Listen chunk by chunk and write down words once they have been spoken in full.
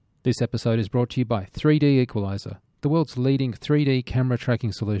This episode is brought to you by 3D Equalizer, the world's leading 3D camera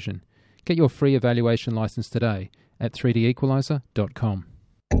tracking solution. Get your free evaluation license today at 3dequalizer.com.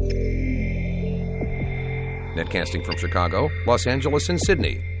 Netcasting from Chicago, Los Angeles, and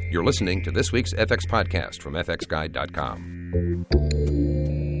Sydney. You're listening to this week's FX podcast from fxguide.com.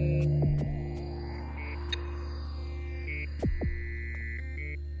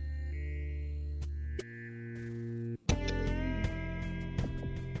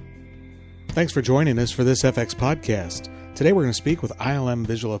 Thanks for joining us for this FX podcast. Today we're going to speak with ILM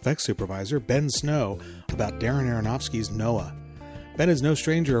Visual Effects Supervisor Ben Snow about Darren Aronofsky's Noah. Ben is no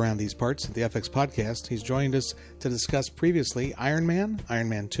stranger around these parts at the FX podcast. He's joined us to discuss previously Iron Man, Iron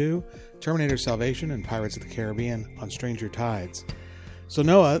Man 2, Terminator Salvation, and Pirates of the Caribbean on Stranger Tides. So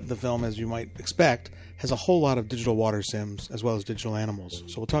Noah, the film, as you might expect, has a whole lot of digital water sims as well as digital animals.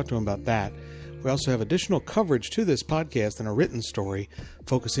 So we'll talk to him about that. We also have additional coverage to this podcast and a written story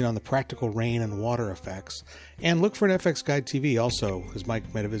focusing on the practical rain and water effects. And look for an FX Guide TV also, because Mike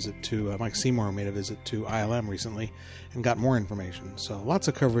Seymour made a visit to ILM recently and got more information. So lots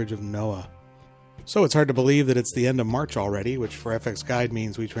of coverage of Noah. So it's hard to believe that it's the end of March already, which for FX Guide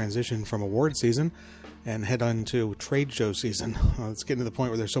means we transition from award season and head on to trade show season. It's getting to the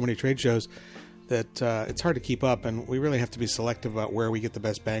point where there's so many trade shows that it's hard to keep up, and we really have to be selective about where we get the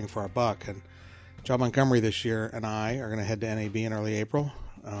best bang for our buck. And John Montgomery this year and I are going to head to NAB in early April.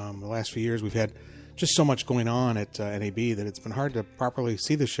 The last few years we've had just so much going on at NAB that it's been hard to properly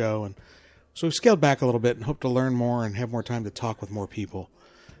see the show, and so we've scaled back a little bit and hope to learn more and have more time to talk with more people.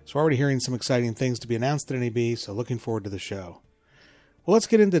 So we're already hearing some exciting things to be announced at NAB, so looking forward to the show. Well, let's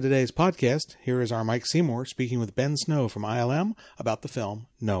get into today's podcast. Here is our Mike Seymour speaking with Ben Snow from ILM about the film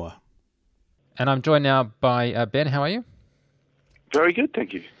Noah. And I'm joined now by Ben. How are you? Very good,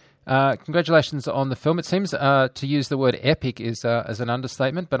 thank you. Congratulations on the film. It seems to use the word epic is as an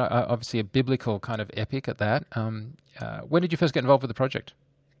understatement, but obviously a biblical kind of epic at that. When did you first get involved with the project?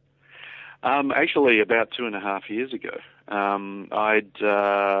 Actually, about 2.5 years ago. I'd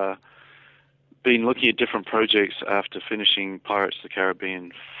been looking at different projects after finishing Pirates of the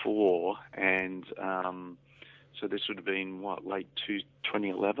Caribbean 4, and so this would have been, late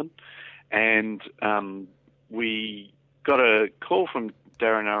 2011. And we got a call from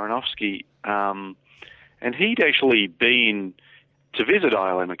Darren Aronofsky, and he'd actually been to visit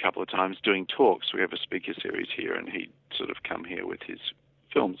ILM a couple of times doing talks. We have a speaker series here, and he'd sort of come here with his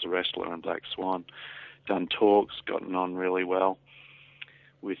films, The Wrestler and Black Swan, done talks, gotten on really well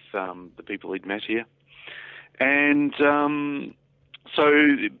with the people he'd met here. And so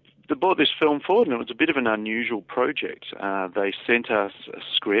they brought this film forward, and it was a bit of an unusual project. They sent us a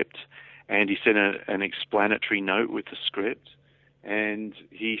script, and he sent an explanatory note with the script. And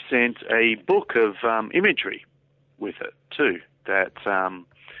he sent a book of imagery with it, too, that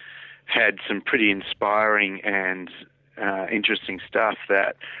had some pretty inspiring and interesting stuff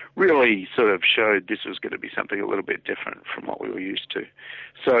that really sort of showed this was going to be something a little bit different from what we were used to.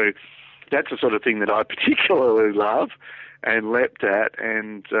 So that's the sort of thing that I particularly love and leapt at.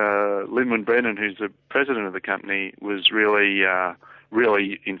 And Lynn Brennan, who's the president of the company, was really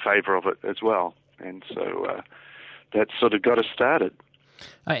in favor of it as well. And so that sort of got us started.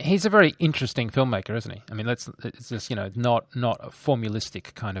 He's a very interesting filmmaker, isn't he? I mean, it's just, not a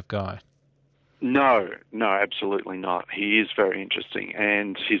formulistic kind of guy. No, absolutely not. He is very interesting,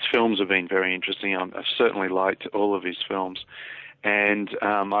 and his films have been very interesting. I've certainly liked all of his films, and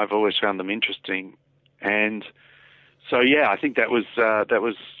I've always found them interesting. And so, yeah, I think that was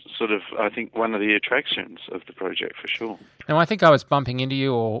sort of, one of the attractions of the project for sure. Now, I think I was bumping into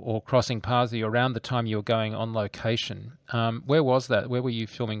you or crossing paths with you around the time you were going on location. Where was that? Where were you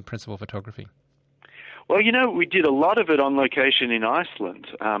filming principal photography? Well, we did a lot of it on location in Iceland.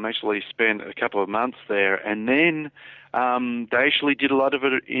 Actually spent a couple of months there, and then they actually did a lot of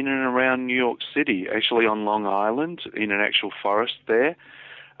it in and around New York City, actually on Long Island in an actual forest there.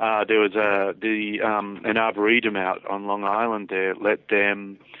 There was an arboretum out on Long Island there. Let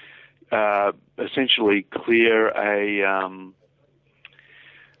them essentially clear a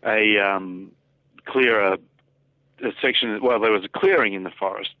section. Well, there was a clearing in the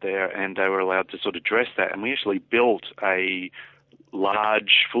forest there, and they were allowed to sort of dress that. And we actually built a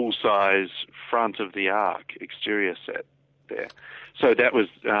large, full-size front of the Ark exterior set there. So that was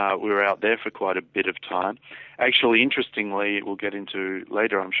we were out there for quite a bit of time. Actually, interestingly, we'll get into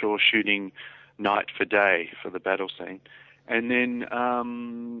later, I'm sure, shooting night for day for the battle scene. And then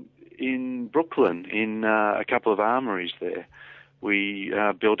in Brooklyn, in a couple of armories there, we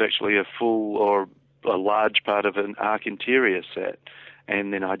built actually a full or a large part of an Ark interior set.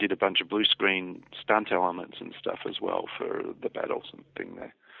 And then I did a bunch of blue screen stunt elements and stuff as well for the battles and thing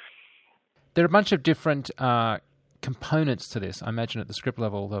there. there are a bunch of different components to this. I imagine at the script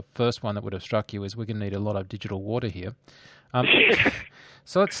level, the first one that would have struck you is we're going to need a lot of digital water here.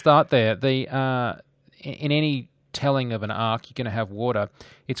 So let's start there. In any telling of an arc, you're going to have water.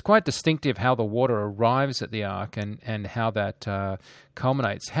 It's quite distinctive how the water arrives at the arc and how that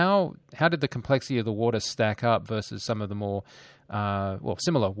culminates. How did the complexity of the water stack up versus some of the more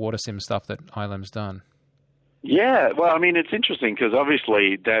similar water sim stuff that ILM's done? Yeah, well, I mean, it's interesting because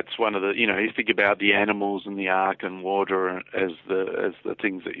obviously that's one of the, you think about the animals and the ark and water as the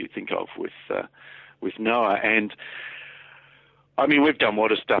things that you think of with Noah. And I mean, we've done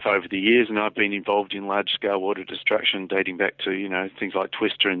water stuff over the years, and I've been involved in large-scale water destruction dating back to, things like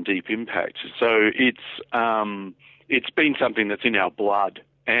Twister and Deep Impact. So it's been something that's in our blood.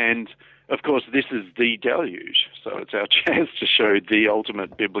 And, of course, this is the deluge. So it's our chance to show the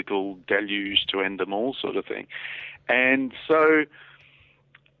ultimate biblical deluge to end them all sort of thing. And so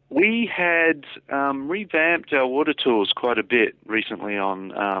we had revamped our water tools quite a bit recently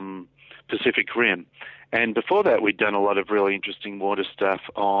on Pacific Rim. And before that, we'd done a lot of really interesting water stuff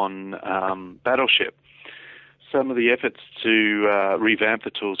on Battleship. Some of the efforts to revamp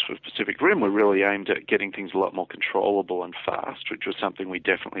the tools for Pacific Rim were really aimed at getting things a lot more controllable and fast, which was something we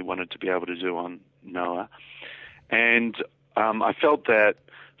definitely wanted to be able to do on Noah. And I felt that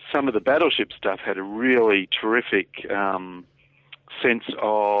some of the Battleship stuff had a really terrific sense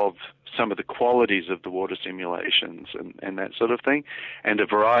of some of the qualities of the water simulations and that sort of thing, and a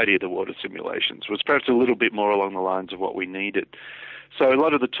variety of the water simulations was perhaps a little bit more along the lines of what we needed. So a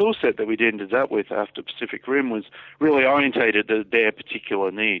lot of the tool set that we'd ended up with after Pacific Rim was really orientated at their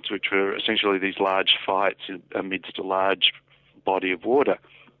particular needs, which were essentially these large fights amidst a large body of water.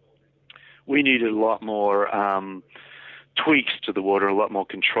 We needed a lot more tweaks to the water, a lot more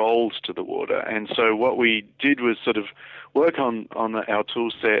controls to the water. And so what we did was sort of work on our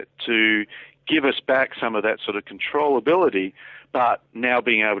tool set to give us back some of that sort of controllability, but now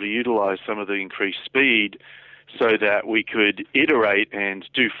being able to utilize some of the increased speed so that we could iterate and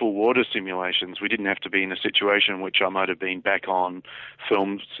do full water simulations. We didn't have to be in a situation which I might have been back on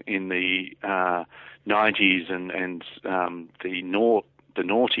films in the 90s and the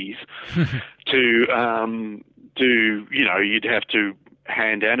noughties to do, you'd have to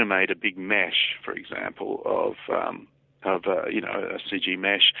hand animate a big mesh, for example, of a CG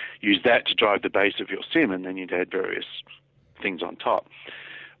mesh, use that to drive the base of your sim, and then you'd add various things on top.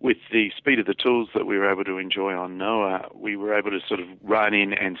 With the speed of the tools that we were able to enjoy on Noah, we were able to sort of run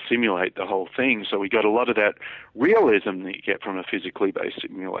in and simulate the whole thing. So we got a lot of that realism that you get from a physically based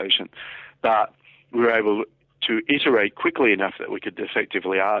simulation. But we were able to iterate quickly enough that we could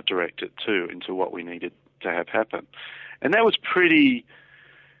effectively art direct it too into what we needed to have happen. And that was pretty,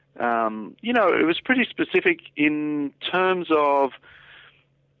 it was pretty specific in terms of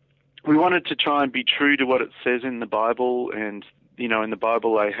we wanted to try and be true to what it says in the Bible. And in the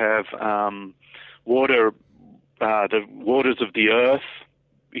Bible they have water, the waters of the earth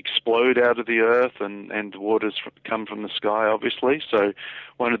explode out of the earth and waters come from the sky, obviously. So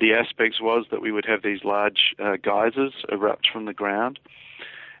one of the aspects was that we would have these large geysers erupt from the ground.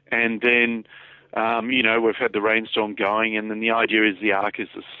 And then, we've had the rainstorm going, and then the idea is the ark is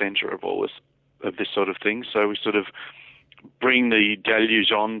the center of all this sort of thing. So we sort of bring the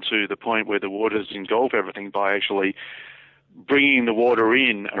deluge on to the point where the waters engulf everything by actually bringing the water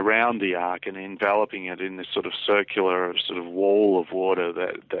in around the ark and enveloping it in this sort of circular sort of wall of water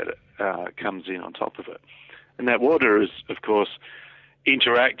that comes in on top of it. And that water is, of course,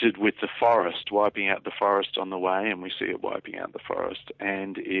 interacted with the forest, wiping out the forest on the way, and we see it wiping out the forest.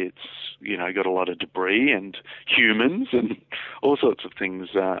 And it's, got a lot of debris and humans and all sorts of things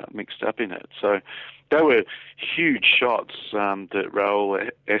mixed up in it. So they were huge shots that Raoul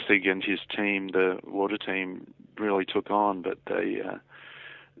Essig and his team, the water team, really took on, but they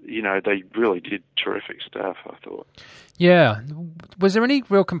really did terrific stuff, I thought. Yeah. Was there any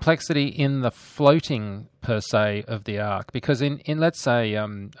real complexity in the floating, per se, of the arc? Because in let's say,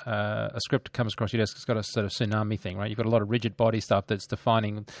 a script comes across your desk, it's got a sort of tsunami thing, right? You've got a lot of rigid body stuff that's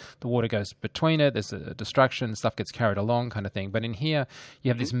defining the water goes between it, there's a destruction, stuff gets carried along kind of thing. But in here, you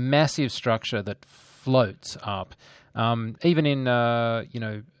have this massive structure that floats up. Even in,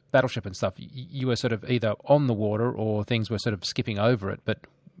 Battleship and stuff, you were sort of either on the water or things were sort of skipping over it, but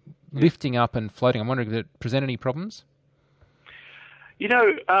lifting up and floating. I'm wondering, did it present any problems?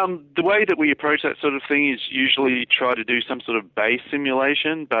 The way that we approach that sort of thing is usually try to do some sort of base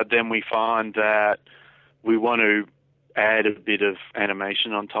simulation, but then we find that we want to add a bit of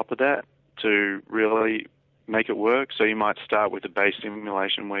animation on top of that to really make it work. So you might start with a base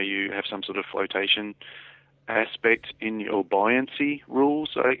simulation where you have some sort of flotation aspect in your buoyancy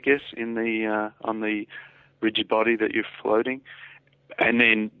rules, I guess, in the on the rigid body that you're floating. And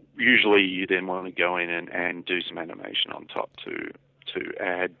then usually you then want to go in and do some animation on top to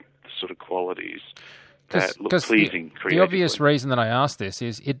add the sort of qualities that look pleasing creatively. The obvious reason that I asked this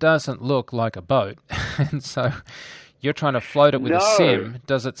is it doesn't look like a boat. And so you're trying to float it with a sim.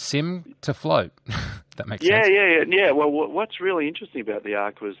 Does it sim to float? That makes sense. Yeah. Well, what's really interesting about the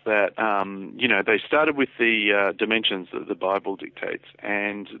Ark was that, they started with the dimensions that the Bible dictates,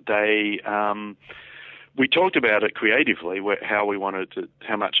 and we talked about it creatively, how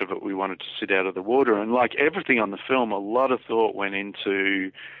much of it we wanted to sit out of the water, and like everything on the film, a lot of thought went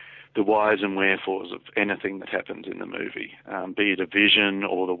into the whys and wherefores of anything that happens in the movie, be it a vision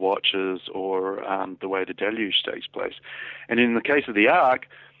or the watchers or the way the deluge takes place. And in the case of the Ark,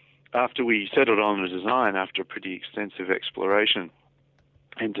 after we settled on the design, after a pretty extensive exploration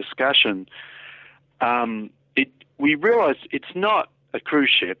and discussion, we realized it's not a cruise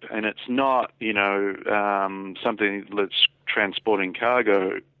ship, and it's not, something that's transporting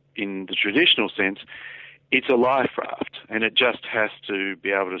cargo in the traditional sense. It's a life raft, and it just has to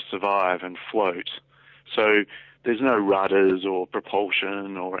be able to survive and float. So there's no rudders or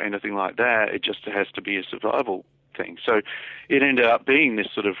propulsion or anything like that. It just has to be a survival thing. So it ended up being this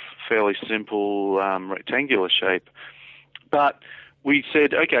sort of fairly simple rectangular shape. But we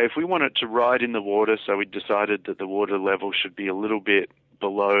said, okay, if we want it to ride in the water, so we decided that the water level should be a little bit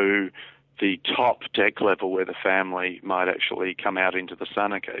below the top deck level where the family might actually come out into the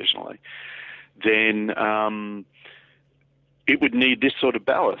sun occasionally, then it would need this sort of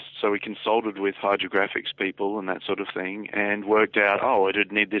ballast. So we consulted with hydrographics people and that sort of thing and worked out, it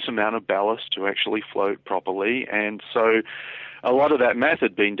would need this amount of ballast to actually float properly. And so a lot of that math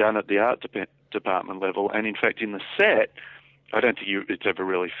had been done at the art department level. And in fact, in the set, I don't think it's ever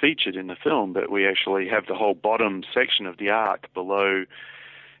really featured in the film, but we actually have the whole bottom section of the Ark below.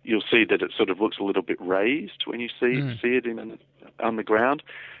 You'll see that it sort of looks a little bit raised when you see it on the ground.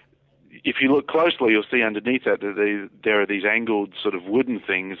 If you look closely, you'll see underneath that there are these angled sort of wooden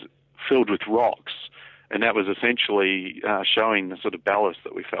things filled with rocks, and that was essentially showing the sort of ballast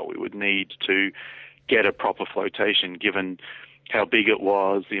that we felt we would need to get a proper flotation, given how big it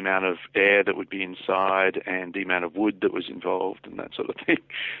was, the amount of air that would be inside, and the amount of wood that was involved, and that sort of thing.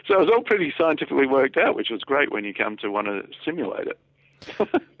 So it was all pretty scientifically worked out, which was great when you come to want to simulate it.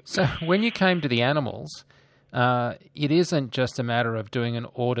 So when you came to the animals, it isn't just a matter of doing an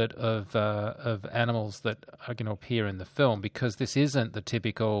audit of animals that are going to appear in the film, because this isn't the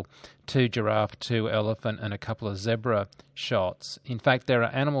typical 2 giraffe, 2 elephant, and a couple of zebra shots. In fact, there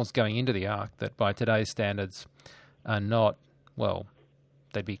are animals going into the Ark that by today's standards are not, well,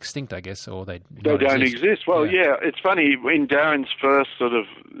 they'd be extinct, I guess, or they don't exist. Well, yeah, it's funny. In Darren's first sort of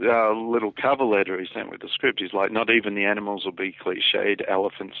little cover letter he sent with the script, he's like, not even the animals will be cliched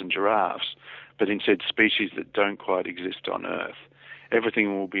elephants and giraffes, but instead species that don't quite exist on Earth.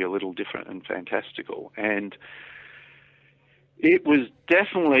 Everything will be a little different and fantastical. And it was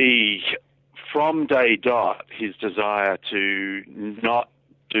definitely, from day dot, his desire to not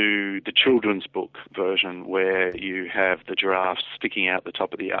do the children's book version where you have the giraffes sticking out the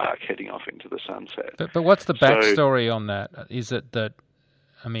top of the Ark heading off into the sunset. But what's the backstory on that? Is it that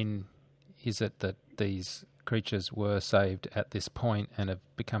these creatures were saved at this point and have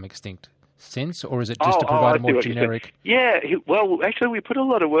become extinct since, or is it just to provide a more generic... Yeah, well, actually we put a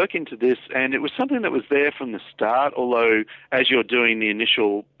lot of work into this, and it was something that was there from the start, although as you're doing the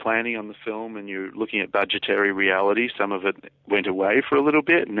initial planning on the film and you're looking at budgetary reality, some of it went away for a little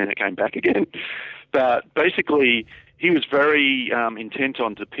bit and then it came back again. But basically, he was very intent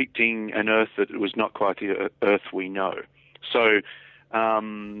on depicting an Earth that was not quite the Earth we know. So,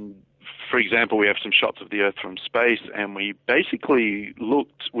 for example, we have some shots of the Earth from space, and we basically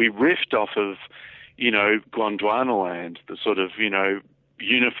we riffed off of, Gondwana land, the sort of,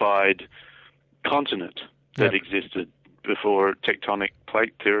 unified continent that existed before tectonic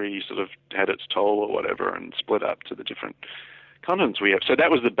plate theory sort of had its toll or whatever and split up to the different continents we have. So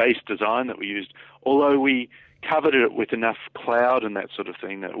that was the base design that we used, although we covered it with enough cloud and that sort of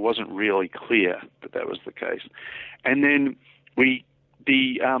thing that it wasn't really clear that was the case. And then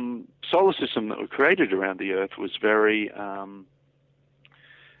the solar system that was created around the Earth was very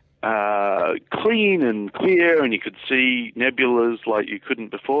clean and clear, and you could see nebulas like you couldn't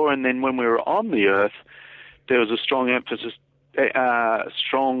before. And then when we were on the Earth, there was a strong emphasis,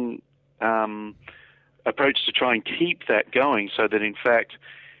 approach to try and keep that going, so that in fact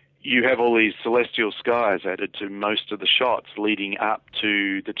you have all these celestial skies added to most of the shots leading up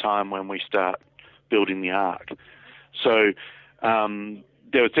to the time when we start building the Ark. So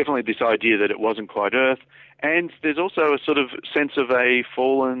there was definitely this idea that it wasn't quite Earth, And there's also a sort of sense of a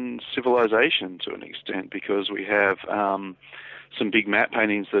fallen civilization to an extent, because we have some big matte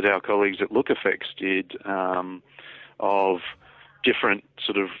paintings that our colleagues at Look Effects did of different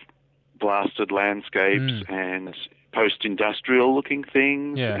sort of blasted landscapes and post-industrial looking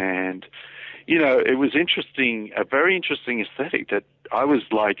things. Yeah. And, you know, it was interesting, a very interesting aesthetic that I was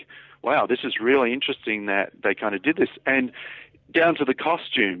like, wow, this is really interesting that they kind of did this. And down to the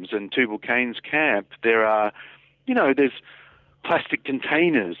costumes and Tubal Cain's camp, there are, you know, there's plastic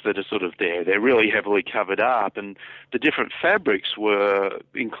containers that are sort of there. They're really heavily covered up, and the different fabrics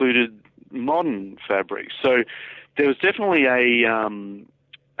included modern fabrics. So there was definitely a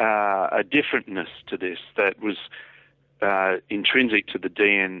differentness to this that was intrinsic to the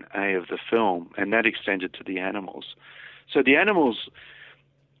DNA of the film, and that extended to the animals. So the animals,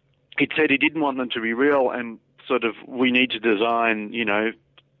 he said he didn't want them to be real, and sort of we need to design, you know,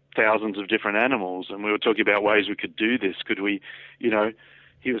 thousands of different animals. And we were talking about ways we could do this. Could we, you know,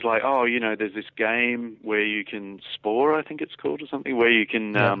 he was like, oh, you know, there's this game where you can Spore, I think it's called, or something, where you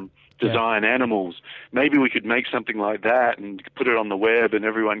can design animals. Maybe we could make something like that and put it on the web, and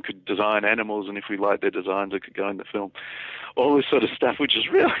everyone could design animals, and if we liked their designs, it could go in the film. All this sort of stuff, which is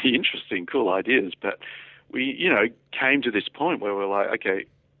really interesting, cool ideas. But we, you know, came to this point where we're like, okay,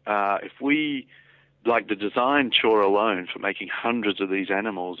 if we, like the design chore alone for making hundreds of these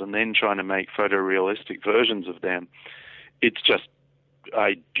animals and then trying to make photorealistic versions of them, it's just,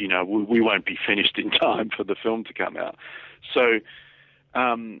 you know, we won't be finished in time for the film to come out. So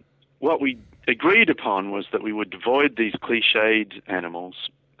what we agreed upon was that we would avoid these cliched animals,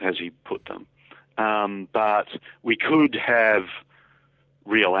 as he put them, but we could have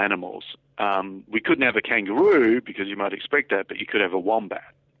real animals. We couldn't have a kangaroo, because you might expect that, but you could have a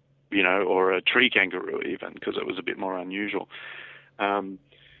wombat, you know, or a tree kangaroo even, because it was a bit more unusual.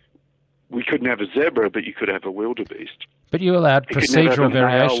 We couldn't have a zebra, but you could have a wildebeest. But you allowed procedural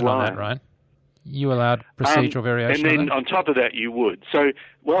variation on that, right? You allowed procedural variation and then on top of that, you would. So,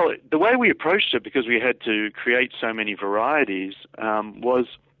 well, the way we approached it, because we had to create so many varieties, was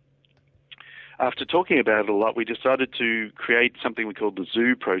after talking about it a lot, we decided to create something we called the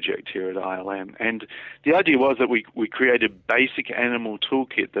Zoo Project here at ILM. And the idea was that we created a basic animal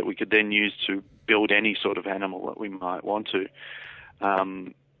toolkit that we could then use to build any sort of animal that we might want to.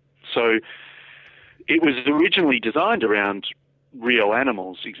 So it was originally designed around real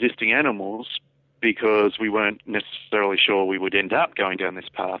animals, existing animals, because we weren't necessarily sure we would end up going down this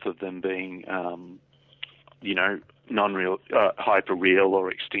path of them being, you know, non-real, hyper-real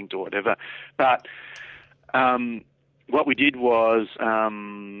or extinct or whatever. But what we did was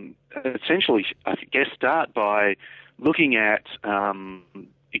essentially, I guess, start by looking at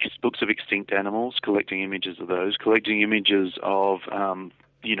books of extinct animals, collecting images of those, collecting images of,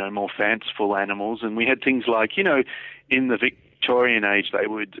 you know, more fanciful animals. And we had things like, you know, in the Victorian age, they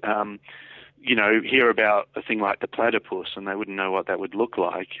would, you know, hear about a thing like the platypus, and they wouldn't know what that would look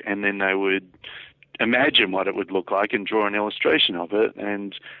like. And then they would imagine what it would look like and draw an illustration of it,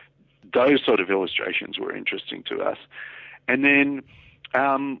 and those sort of illustrations were interesting to us. And then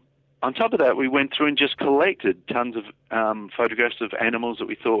on top of that, we went through and just collected tons of photographs of animals that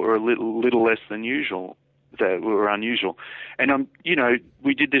we thought were a little less than usual, that were unusual. And you know,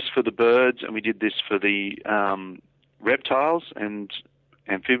 we did this for the birds, and we did this for the reptiles and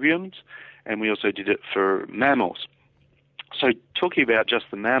amphibians, and we also did it for mammals. So talking about just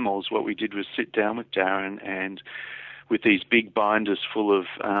the mammals, what we did was sit down with Darren, and with these big binders full of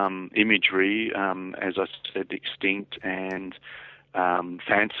imagery, as I said, extinct and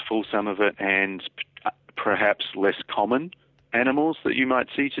fanciful, some of it, and perhaps less common animals that you might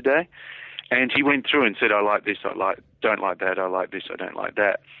see today. And he went through and said, I like this, don't like that, I like this, I don't like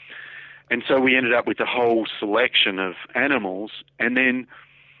that. And so we ended up with a whole selection of animals, and then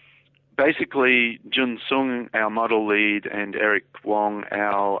basically, Jun Sung, our model lead, and Eric Wong,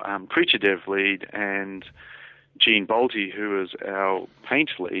 our creature dev lead, and Gene Bolte, who was our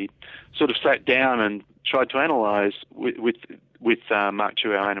paint lead, sort of sat down and tried to analyze with Mark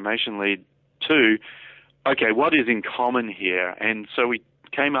Chu, our animation lead, too, okay, what is in common here? And so we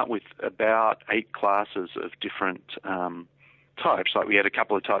came up with about 8 classes of different types. Like we had a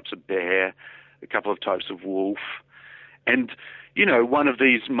couple of types of bear, a couple of types of wolf, and you know, one of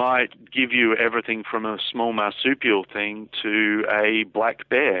these might give you everything from a small marsupial thing to a black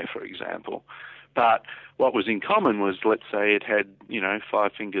bear, for example. But what was in common was, let's say it had, you know,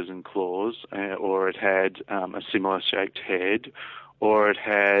 5 fingers and claws, or it had a similar shaped head, or it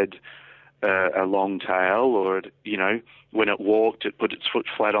had a long tail, or, it, you know, when it walked, it put its foot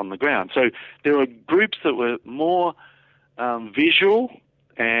flat on the ground. So there were groups that were more visual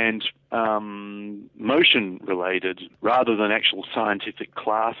and motion related rather than actual scientific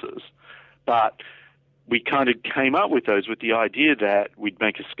classes. But we kind of came up with those with the idea that we'd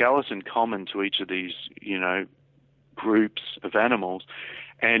make a skeleton common to each of these, groups of animals,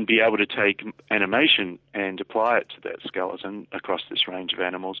 and be able to take animation and apply it to that skeleton across this range of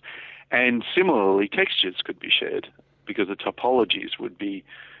animals. And similarly, textures could be shared because the topologies would be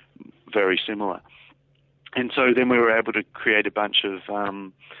very similar. And so then we were able to create a bunch of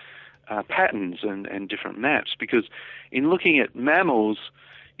patterns and different maps, because in looking at mammals,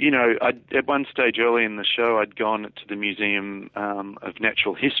 at one stage early in the show, I'd gone to the Museum of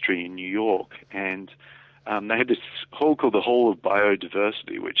Natural History in New York, and they had this hall called the Hall of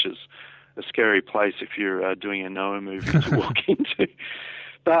Biodiversity, which is a scary place if you're doing a NOAA movie to walk into.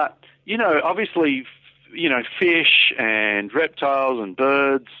 But, obviously, fish and reptiles and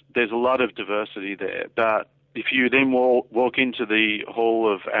birds, there's a lot of diversity there. But if you then walk into the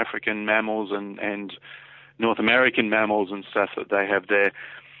Hall of African mammals and North American mammals and stuff that they have there,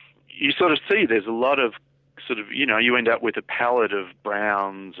 you sort of see there's a lot of you end up with a palette of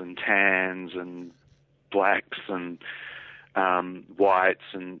browns and tans and blacks and whites,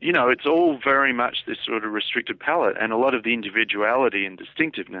 and it's all very much this sort of restricted palette, and a lot of the individuality and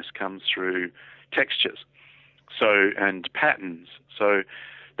distinctiveness comes through textures and patterns. So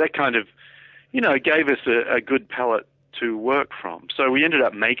that kind of gave us a good palette to work from. So we ended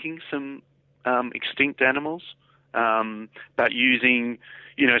up making some extinct animals, but using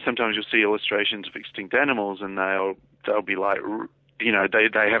sometimes you'll see illustrations of extinct animals and they'll be like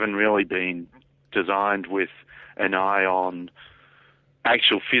they haven't really been designed with an eye on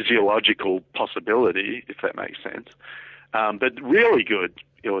actual physiological possibility, if that makes sense. But really good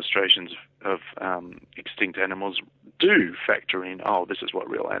illustrations of extinct animals do factor in, this is what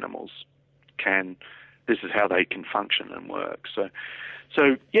real animals can, this is how they can function and work. So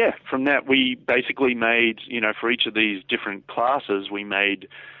yeah, from that we basically made, for each of these different classes, we made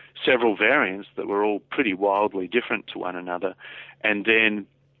several variants that were all pretty wildly different to one another. And then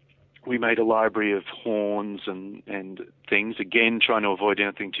we made a library of horns and things, again, trying to avoid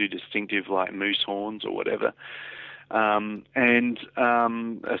anything too distinctive like moose horns or whatever. And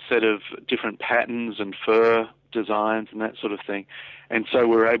a set of different patterns and fur designs and that sort of thing. And so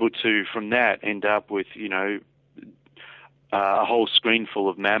we're able to, from that, end up with, a whole screen full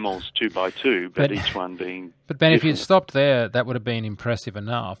of mammals 2 by 2, but each one being But Ben, different. if you'd stopped there, that would have been impressive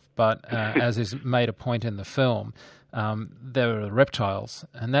enough. But as is made a point in the film, there are reptiles,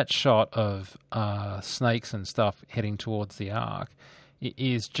 and that shot of snakes and stuff heading towards the Ark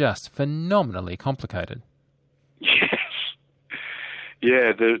is just phenomenally complicated. Yes.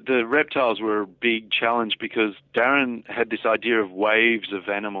 Yeah, the reptiles were a big challenge because Darren had this idea of waves of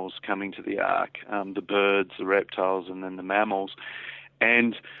animals coming to the Ark, the birds, the reptiles, and then the mammals.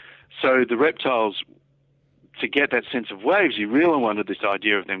 And so the reptiles, to get that sense of waves, you really wanted this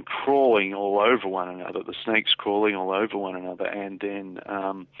idea of them crawling all over one another, the snakes crawling all over one another, and then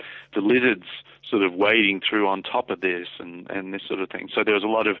the lizards sort of wading through on top of this and this sort of thing. So there was a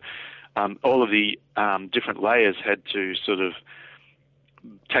lot of, all of the different layers had to sort of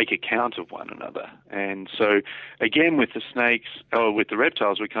take account of one another. And so again with the snakes, with the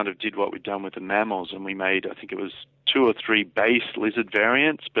reptiles, we kind of did what we'd done with the mammals, and we made, I think it was 2 or 3 base lizard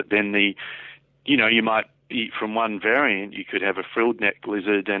variants, but then you might eat from one variant, you could have a frilled neck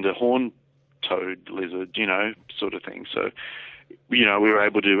lizard and a horn-toed lizard, sort of thing. So, we were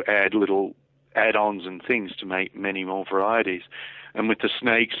able to add little add-ons and things to make many more varieties. And with the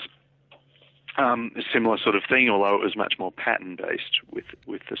snakes, a similar sort of thing, although it was much more pattern-based with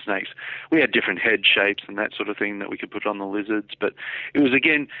the snakes. We had different head shapes and that sort of thing that we could put on the lizards, but it was,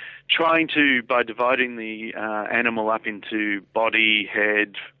 again, trying to, by dividing the animal up into body,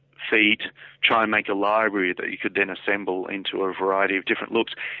 head, feet, try and make a library that you could then assemble into a variety of different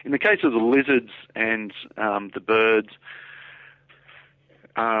looks. In the case of the lizards and the birds,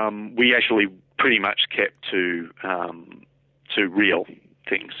 we actually pretty much kept to real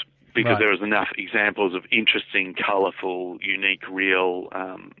things, because there was enough examples of interesting, colourful, unique, real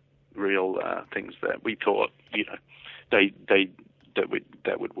things that we thought,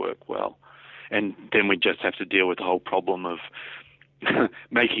 that would work well. And then we just have to deal with the whole problem of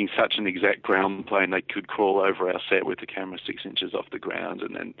making such an exact ground plane they could crawl over our set with the camera 6 inches off the ground,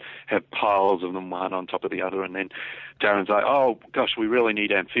 and then have piles of them one on top of the other. And then Darren's like, oh gosh, we really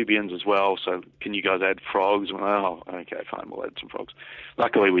need amphibians as well, so can you guys add frogs? Oh, okay, fine, we'll add some frogs.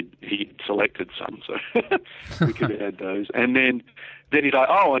 Luckily he selected some, so we could add those. And then he's like,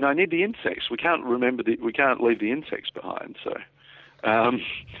 oh, and I need the insects. We can't leave the insects behind.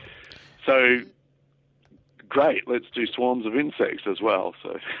 So great, let's do swarms of insects as well.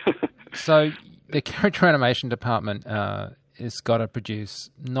 So the character animation department has got to produce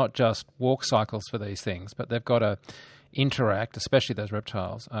not just walk cycles for these things, but they've got to interact, especially those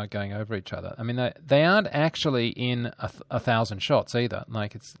reptiles going over each other. I mean, they aren't actually in 1,000 shots either.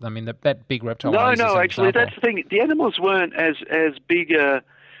 Like that big reptile. No, actually, that's the thing. The animals weren't as big.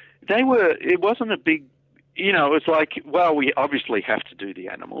 They were. It wasn't a big. It's like, well, we obviously have to do the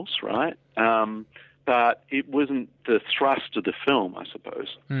animals, right? But it wasn't the thrust of the film, I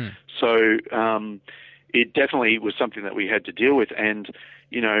suppose. So it definitely was something that we had to deal with. And,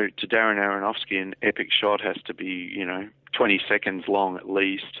 to Darren Aronofsky, an epic shot has to be, 20 seconds long at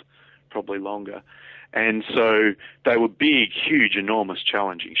least, probably longer. And so they were big, huge, enormous,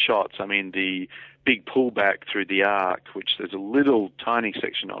 challenging shots. I mean, the big pullback through the arc, which there's a little tiny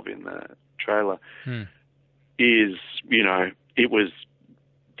section of in the trailer, is, it was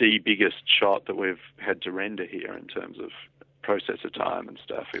the biggest shot that we've had to render here in terms of processor time and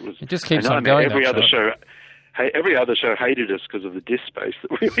stuff. It just keeps on going. Every other show hated us because of the disk space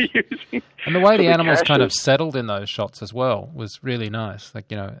that we were using. And the way the animals kind of settled in those shots as well was really nice.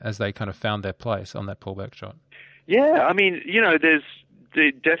 Like, as they kind of found their place on that pullback shot. Yeah, I mean, there's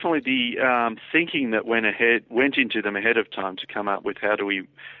definitely the thinking that went into them ahead of time to come up with how do we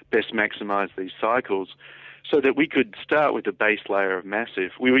best maximize these cycles, so that we could start with a base layer of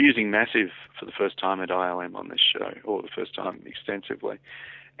massive. We were using massive for the first time at ILM on this show, or the first time extensively.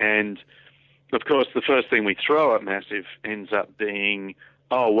 And, of course, the first thing we throw at massive ends up being,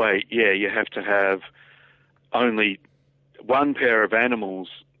 oh, wait, yeah, you have to have only one pair of animals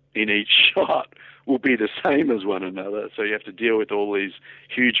in each shot will be the same as one another. So you have to deal with all these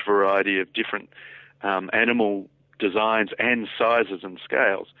huge variety of different animal designs and sizes and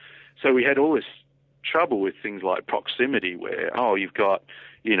scales. So we had all this trouble with things like proximity, where you've got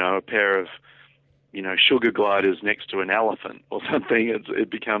a pair of sugar gliders next to an elephant or something. It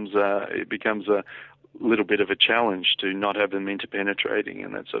becomes a little bit of a challenge to not have them interpenetrating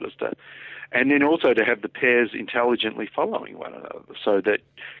and that sort of stuff. And then also to have the pairs intelligently following one another, so that,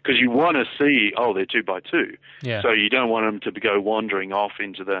 because you want to see, they're 2 by 2. Yeah. So you don't want them to go wandering off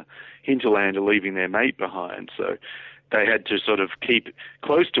into the hinterland or leaving their mate behind. So they had to sort of keep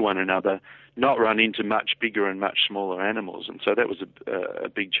close to one another, not run into much bigger and much smaller animals. And so that was a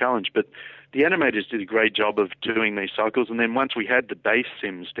big challenge. But the animators did a great job of doing these cycles. And then once we had the base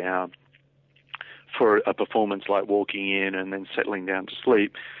sims down for a performance like walking in and then settling down to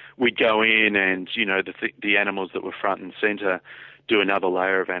sleep, we'd go in and, the animals that were front and center do another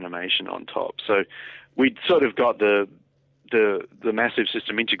layer of animation on top. So we'd sort of got the massive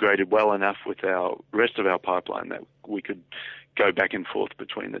system integrated well enough with our rest of our pipeline that we could go back and forth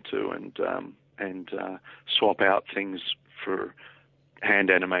between the two and swap out things for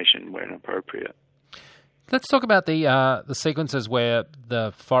hand animation when appropriate. Let's talk about the sequences where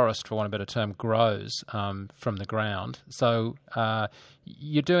the forest, for want of a better term, grows from the ground. So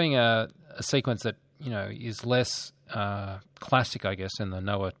you're doing a sequence that is less classic, I guess, in the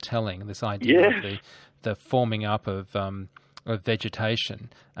Noah telling. This idea of the forming up of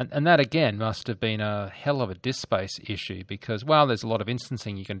vegetation. And that, again, must have been a hell of a disk space issue, because while there's a lot of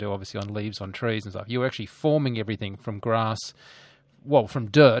instancing you can do, obviously, on leaves, on trees and stuff, you're actually forming everything from grass, from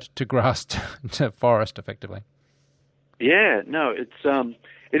dirt to grass to forest, effectively. Yeah, no, it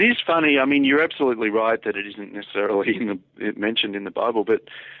is funny. I mean, you're absolutely right that it isn't necessarily mentioned in the Bible, but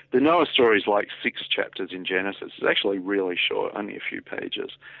the Noah story is like 6 chapters in Genesis. It's actually really short, only a few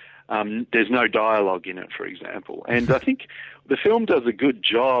pages. There's no dialogue in it, for example. And I think the film does a good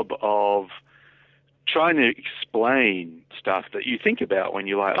job of trying to explain stuff that you think about when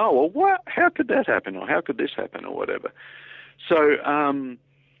you're like, how could that happen? Or how could this happen? Or whatever. So, and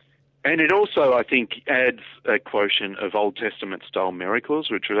it also, I think, adds a quotient of Old Testament style miracles,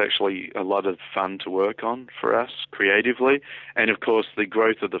 which was actually a lot of fun to work on for us creatively. And of course, the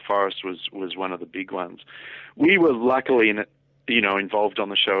growth of the forest was one of the big ones. We were luckily involved on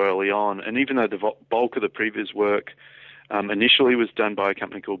the show early on, and even though the bulk of the previous work initially was done by a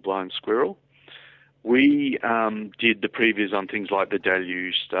company called Blind Squirrel, we did the previews on things like the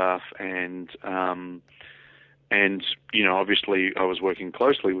deluge stuff, and obviously I was working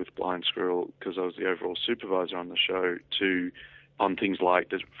closely with Blind Squirrel because I was the overall supervisor on the show on things like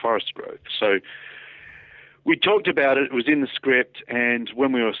the forest growth. So we talked about it. It was in the script, and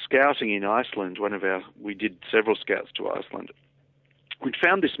when we were scouting in Iceland, we did several scouts to Iceland. We'd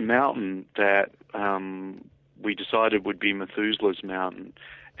found this mountain that we decided would be Methuselah's mountain,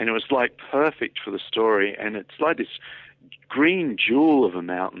 and it was like perfect for the story. And it's like this green jewel of a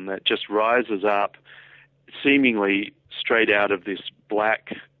mountain that just rises up seemingly straight out of this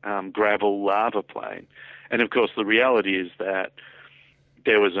black gravel lava plain. And of course, the reality is that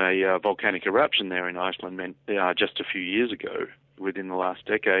there was a volcanic eruption there in Iceland just a few years ago, within the last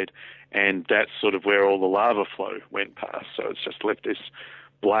decade, and that's sort of where all the lava flow went past. So it's just left this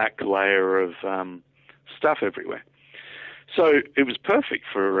black layer of stuff everywhere. So it was perfect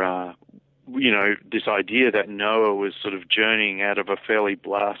for, this idea that Noah was sort of journeying out of a fairly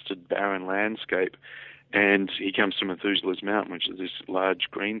blasted, barren landscape, and he comes to Methuselah's Mountain, which is this large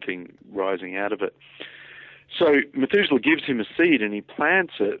green thing rising out of it. So Methuselah gives him a seed and he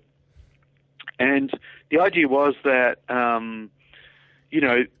plants it. And the idea was that,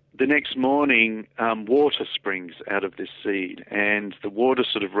 the next morning, water springs out of this seed, and the water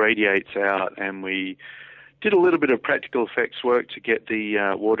sort of radiates out, and we did a little bit of practical effects work to get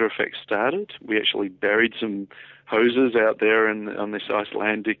the water effects started. We actually buried some hoses out there on this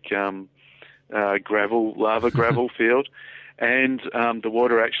Icelandic lava gravel field, and the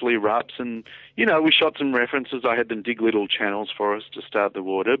water actually erupts, and we shot some references. I had them dig little channels for us to start the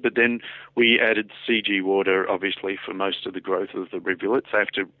water, but then we added CG water, obviously, for most of the growth of the rivulets. They have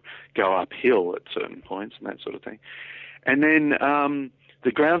to go uphill at certain points and that sort of thing. And then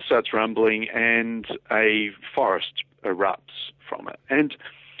the ground starts rumbling and a forest erupts from it. And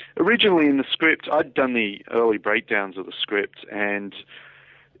originally in the script, I'd done the early breakdowns of the script, and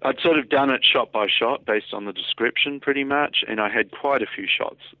I'd sort of done it shot by shot based on the description pretty much, and I had quite a few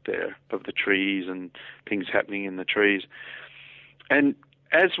shots there of the trees and things happening in the trees. And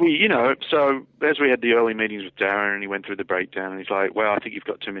as we had the early meetings with Darren, and he went through the breakdown, and he's like, well, I think you've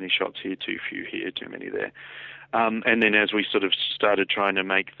got too many shots here, too few here, too many there. And then as we sort of started trying to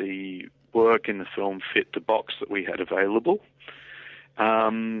make the work in the film fit the box that we had available,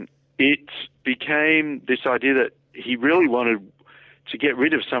 it became this idea that he really wanted to get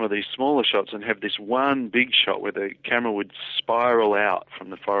rid of some of these smaller shots and have this one big shot where the camera would spiral out from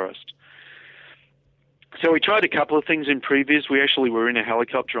the forest. So we tried a couple of things in previews. We actually were in a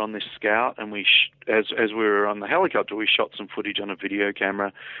helicopter on this Scout, and as we were on the helicopter, we shot some footage on a video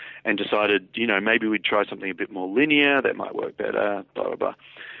camera and decided, maybe we'd try something a bit more linear, that might work better, blah, blah, blah.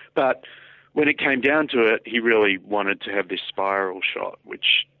 But when it came down to it, he really wanted to have this spiral shot, we'd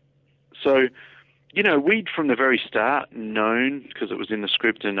from the very start known, because it was in the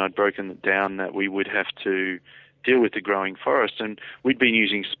script and I'd broken it down, that we would have to deal with the growing forest, and we'd been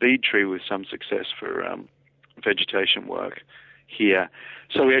using speed tree with some success for vegetation work here.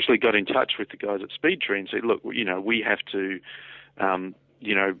 So we actually got in touch with the guys at Speed Tree and said, look, we have to,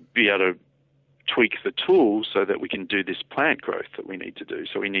 be able to tweak the tools so that we can do this plant growth that we need to do.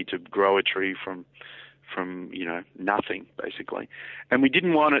 So we need to grow a tree from nothing, basically. And we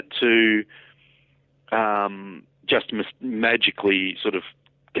didn't want it to just magically sort of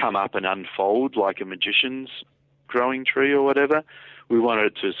come up and unfold like a magician's growing tree or whatever. We wanted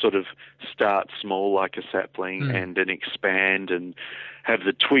it to sort of start small like a sapling and then expand and have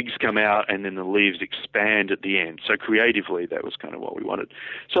the twigs come out and then the leaves expand at the end. So creatively, that was kind of what we wanted.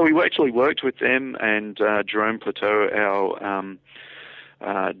 So we actually worked with them, and Jerome Plateau,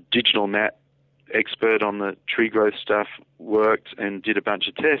 our digital mat expert on the tree growth stuff, worked and did a bunch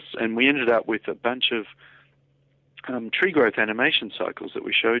of tests, and we ended up with a bunch of tree growth animation cycles that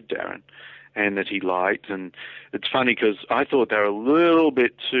we showed Darren and that he liked. And it's funny because I thought they were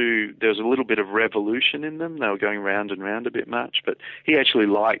there was a little bit of revolution in them. They were going round and round a bit much, but he actually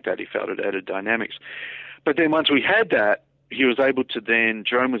liked that. He felt it added dynamics. But then once we had that,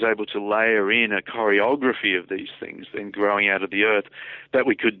 Jerome was able to layer in a choreography of these things then growing out of the earth that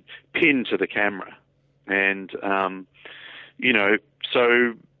we could pin to the camera. And,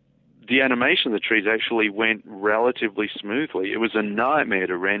 so the animation of the trees actually went relatively smoothly. It was a nightmare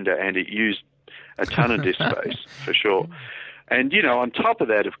to render, and it used a ton of disk space, for sure. And, on top of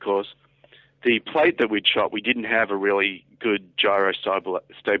that, of course, the plate that we'd shot, we didn't have a really good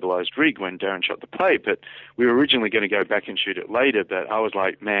gyro-stabilized rig when Darren shot the plate, but we were originally going to go back and shoot it later, but I was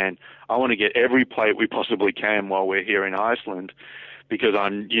like, man, I want to get every plate we possibly can while we're here in Iceland, because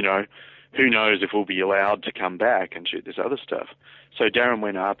who knows if we'll be allowed to come back and shoot this other stuff. So Darren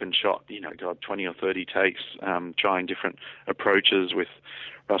went up and shot, 20 or 30 takes, trying different approaches with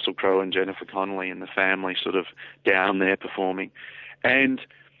Russell Crowe and Jennifer Connelly and the family sort of down there performing. And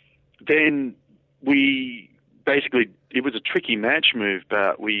then it was a tricky match move,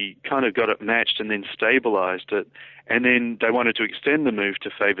 but we kind of got it matched and then stabilized it. And then they wanted to extend the move to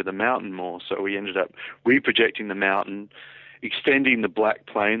favor the mountain more. So we ended up reprojecting the mountain, extending the black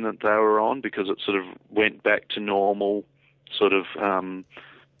plane that they were on because it sort of went back to normal sort of,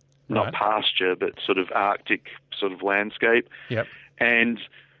 not pasture, but sort of Arctic sort of landscape. Yep. And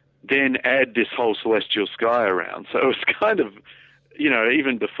then add this whole celestial sky around. So it was kind of,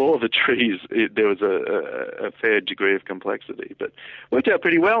 even before the trees, there was a fair degree of complexity, but worked out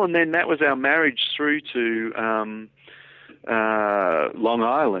pretty well. And then that was our marriage through to Long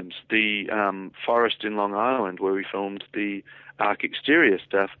Island, the forest in Long Island, where we filmed the Ark exterior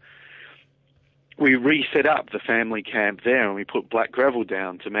stuff. We reset up the family camp there, and we put black gravel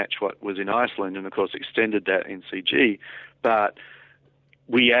down to match what was in Iceland, and of course extended that in CG. But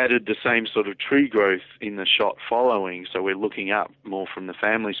we added the same sort of tree growth in the shot following, so we're looking up more from the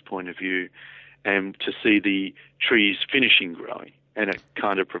family's point of view, and to see the trees finishing growing, and it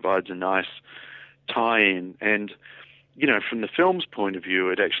kind of provides a nice tie-in. And from the film's point of view,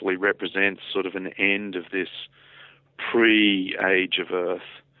 it actually represents sort of an end of this pre-age of Earth,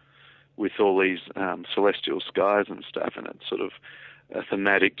 with all these celestial skies and stuff, and it's sort of a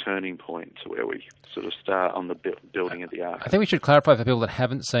thematic turning point to where we sort of start on the building of the Ark. I think we should clarify for people that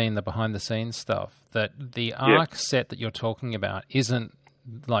haven't seen the behind-the-scenes stuff that the Ark set that you're talking about isn't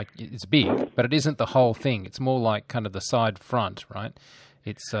like, it's big, but it isn't the whole thing. It's more like kind of the side front, right?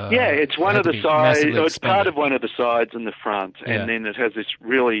 It's it's one of the sides. It's part of one of the sides and the front, and then it has this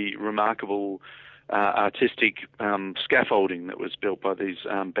really remarkable artistic scaffolding that was built by these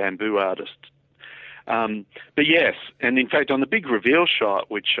bamboo artists. But yes, and in fact on the big reveal shot,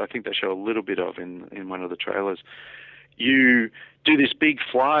 which I think they show a little bit of in one of the trailers, you do this big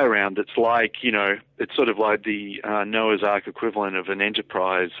fly around that's like, it's sort of like the Noah's Ark equivalent of an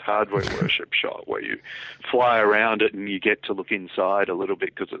Enterprise hardware worship shot, where you fly around it and you get to look inside a little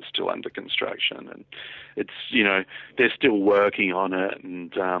bit because it's still under construction, and it's, they're still working on it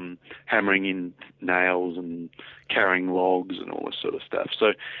and hammering in nails and carrying logs and all this sort of stuff.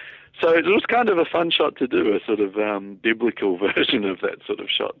 So it was kind of a fun shot to do, a sort of biblical version of that sort of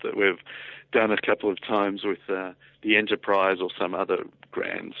shot that we've done a couple of times with the Enterprise or some other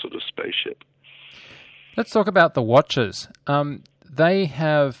grand sort of spaceship. Let's talk about the Watchers. They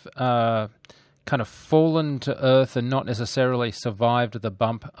have kind of fallen to Earth and not necessarily survived the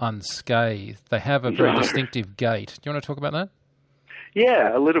bump unscathed. They have a very distinctive gait. Do you want to talk about that?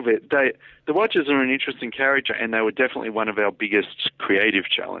 Yeah, a little bit. The Watchers are an interesting character, and they were definitely one of our biggest creative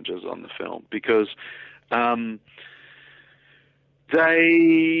challenges on the film, because Darren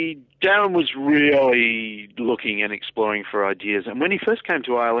was really looking and exploring for ideas. And when he first came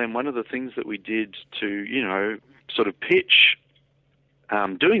to ILM, one of the things that we did to, sort of pitch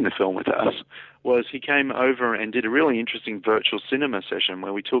doing the film with us was he came over and did a really interesting virtual cinema session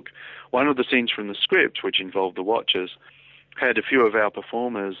where we took one of the scenes from the script, which involved the Watchers, had a few of our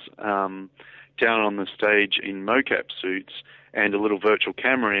performers down on the stage in mocap suits and a little virtual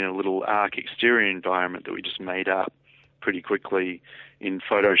camera in a little Ark exterior environment that we just made up pretty quickly in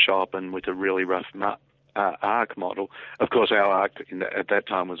Photoshop and with a really rough Ark model. Of course, our Ark at that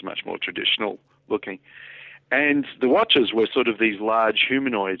time was much more traditional looking. And the Watchers were sort of these large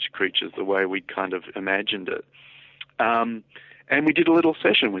humanoid creatures, the way we'd kind of imagined it. And we did a little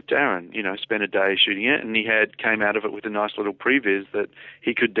session with Darren, spent a day shooting it, and he came out of it with a nice little previs that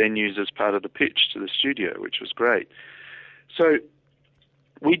he could then use as part of the pitch to the studio, which was great. So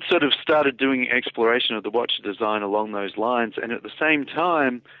we'd sort of started doing exploration of the Watcher design along those lines, and at the same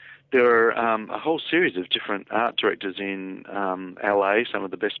time, there were a whole series of different art directors in LA, some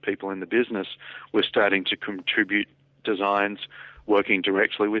of the best people in the business, were starting to contribute designs, working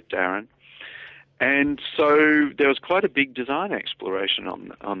directly with Darren. And so there was quite a big design exploration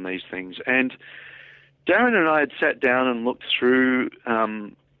on these things. And Darren and I had sat down and looked through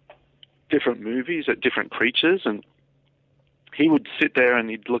different movies at different creatures, and he would sit there and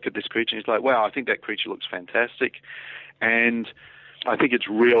he'd look at this creature and he's like, wow, I think that creature looks fantastic. And I think it's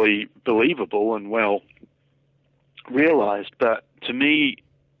really believable and well realized. But to me,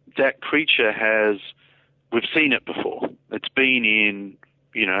 that creature we've seen it before. It's been in,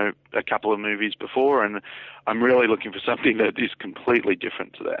 a couple of movies before, and I'm really looking for something that is completely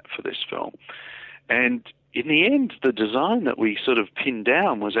different to that for this film. And in the end, the design that we sort of pinned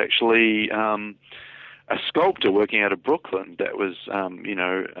down was actually a sculptor working out of Brooklyn that was,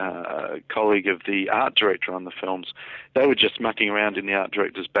 a colleague of the art director on the films. They were just mucking around in the art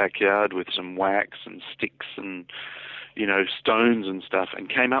director's backyard with some wax and sticks and, stones and stuff, and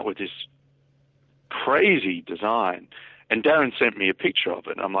came up with this crazy design. And Darren sent me a picture of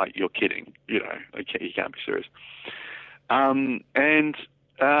it. I'm like, you're kidding. Okay, you can't be serious.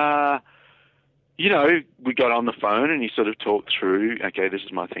 We got on the phone and he sort of talked through, okay, this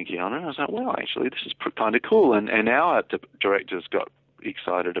is my thinking on it. And I was like, well, actually, this is kind of cool. And our directors got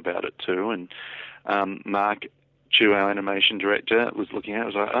excited about it too. And Mark Chu, our animation director, was looking at it. I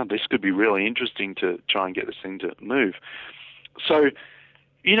was like, oh, this could be really interesting to try and get this thing to move. So,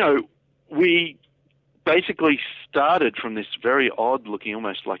 we basically started from this very odd-looking,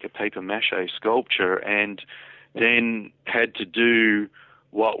 almost like a paper mache sculpture, and then had to do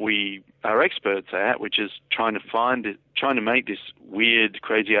what we are experts at, which is trying to make this weird,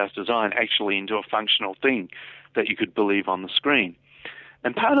 crazy-ass design actually into a functional thing that you could believe on the screen.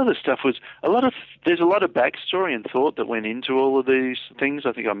 And part of the stuff was there's a lot of backstory and thought that went into all of these things.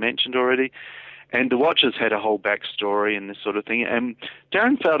 I think I mentioned already. And the watches had a whole backstory and this sort of thing. And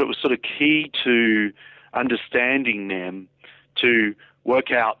Darren felt it was sort of key to understanding them to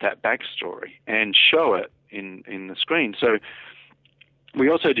work out that backstory and show it in the screen. So we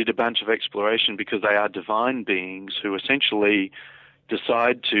also did a bunch of exploration because they are divine beings who essentially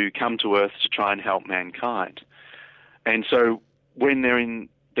decide to come to Earth to try and help mankind. And so when they're in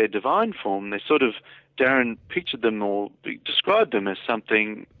their divine form, they sort of, Darren pictured them or described them as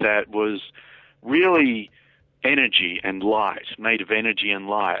something that was really energy and light, made of energy and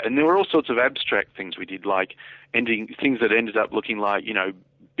light. And there were all sorts of abstract things we did, like things that ended up looking like,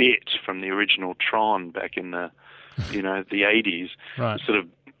 Bit from the original Tron back in the, the 80s. Right. Sort of,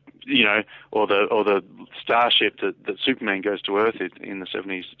 or the starship that Superman goes to Earth in the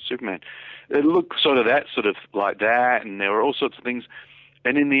 70s Superman. It looked sort of like that, and there were all sorts of things.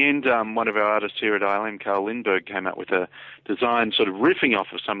 And in the end, one of our artists here at ILM, Carl Lindbergh, came up with a design sort of riffing off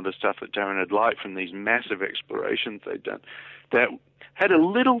of some of the stuff that Darren had liked from these massive explorations they'd done that had a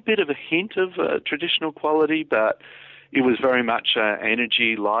little bit of a hint of traditional quality, but it was very much an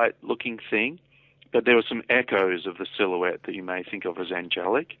energy, light-looking thing. But there were some echoes of the silhouette that you may think of as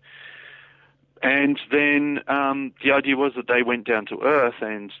angelic. And then the idea was that they went down to Earth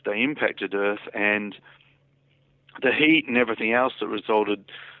and they impacted Earth, and the heat and everything else that resulted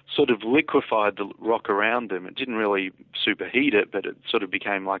sort of liquefied the rock around them. It didn't really superheat it, but it sort of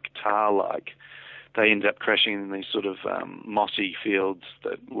became like tar-like. They ended up crashing in these sort of mossy fields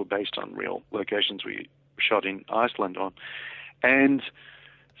that were based on real locations we shot in Iceland on. And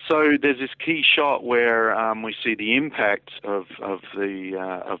so there's this key shot where we see the impact of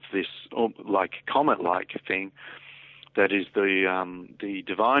this like comet-like thing that is the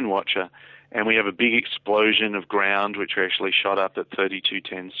Divine Watcher, and we have a big explosion of ground which we actually shot up at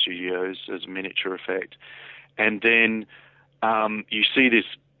 3210 Studios as a miniature effect, and then you see this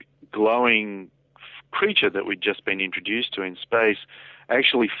glowing creature that we'd just been introduced to in space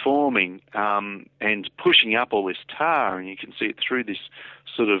actually forming and pushing up all this tar, and you can see it through this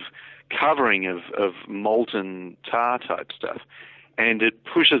sort of covering of molten tar type stuff, and it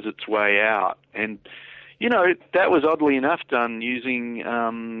pushes its way out. And that was oddly enough done using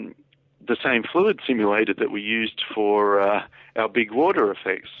the same fluid simulator that we used for our big water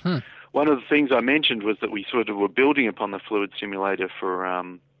effects. One of the things I mentioned was that we sort of were building upon the fluid simulator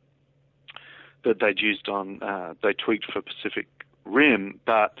for that they'd used on they tweaked for Pacific Rim,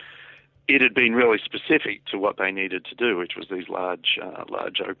 but it had been really specific to what they needed to do, which was these large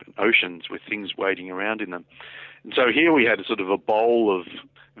open oceans with things wading around in them. And so here we had a sort of a bowl of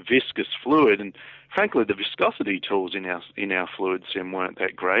viscous fluid, and frankly, the viscosity tools in our fluid sim weren't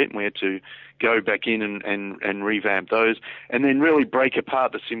that great, and we had to go back in and revamp those, and then really break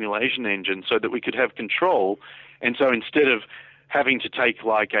apart the simulation engine so that we could have control. And so instead of having to take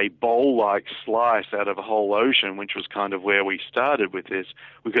like a bowl-like slice out of a whole ocean, which was kind of where we started with this,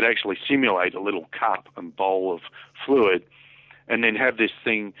 we could actually simulate a little cup and bowl of fluid and then have this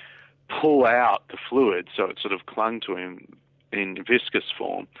thing pull out the fluid so it sort of clung to him in viscous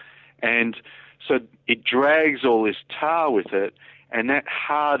form. And so it drags all this tar with it, and that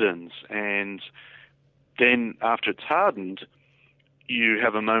hardens. And then after it's hardened, you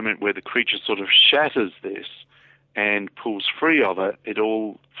have a moment where the creature sort of shatters this and pulls free of it. It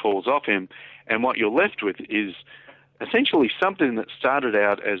all falls off him, and what you're left with is essentially something that started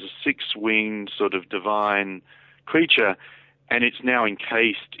out as a six-winged sort of divine creature, and it's now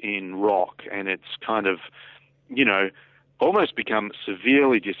encased in rock, and it's kind of, almost become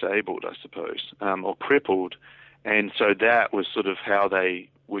severely disabled, I suppose, or crippled, and so that was sort of how they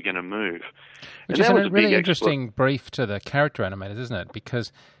were going to move. Which is a really interesting brief to the character animators, isn't it?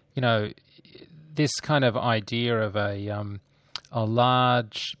 Because, this kind of idea of a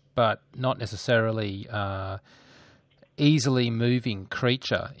large but not necessarily easily moving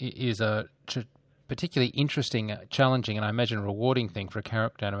creature is a particularly interesting, challenging, and I imagine rewarding thing for a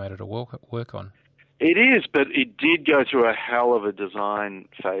character animator to work on. It is, but it did go through a hell of a design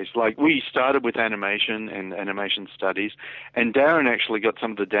phase. Like, we started with animation and animation studies, and Darren actually got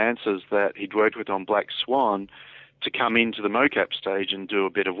some of the dancers that he'd worked with on Black Swan to come into the mocap stage and do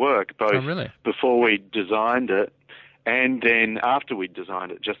a bit of work, both before we designed it and then after we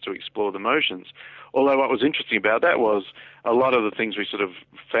designed it, just to explore the motions. although what was interesting about that was a lot of the things we sort of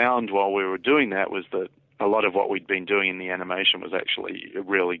found while we were doing that was that a lot of what we'd been doing in the animation was actually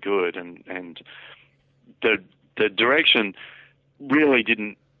really good, and the direction really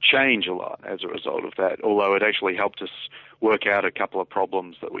didn't change a lot as a result of that, although it actually helped us work out a couple of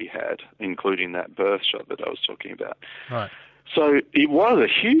problems that we had, including that birth shot that I was talking about. Right. So it was a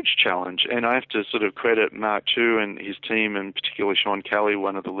huge challenge, and I have to sort of credit Mark Chu and his team, and particularly Sean Kelly,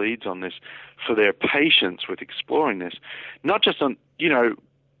 one of the leads on this, for their patience with exploring this. Not just on,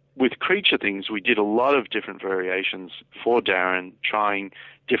 with creature things, we did a lot of different variations for Darren, trying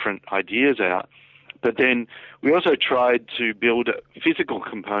different ideas out. But then we also tried to build physical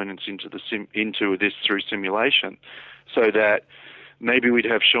components into this through simulation, so that maybe we'd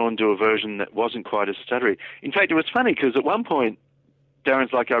have Sean do a version that wasn't quite as stuttery. In fact, it was funny because at one point,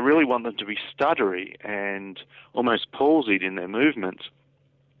 Darren's like, I really want them to be stuttery and almost palsied in their movements.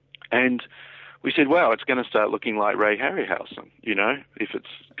 And we said, wow, it's going to start looking like Ray Harryhausen, if it's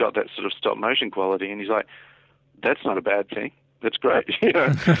got that sort of stop motion quality. And he's like, that's not a bad thing. That's great. So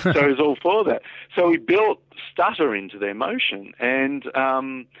he was all for that. So we built stutter into their motion. And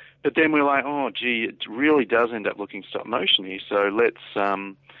but then we're like, oh, gee, it really does end up looking stop motion-y. So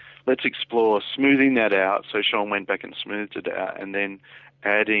let's explore smoothing that out. So Sean went back and smoothed it out, and then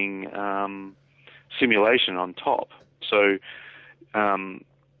adding simulation on top. So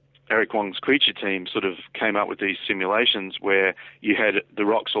Eric Wong's creature team sort of came up with these simulations where you had the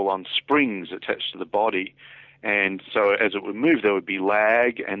rocks all on springs attached to the body. And so as it would move, there would be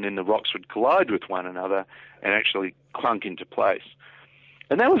lag, and then the rocks would collide with one another and actually clunk into place.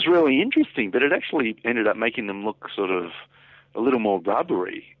 And that was really interesting, but it actually ended up making them look sort of a little more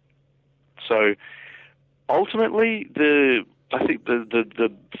rubbery. So ultimately, I think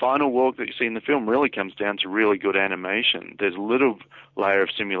the final work that you see in the film really comes down to really good animation. There's a little layer of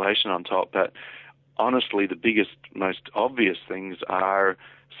simulation on top, but honestly, the biggest, most obvious things are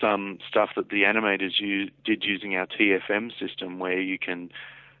some stuff that the animators did using our TFM system, where you can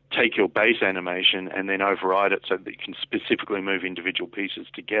take your base animation and then override it so that you can specifically move individual pieces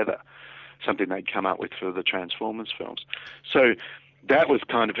together, something they'd come up with for the Transformers films. So that was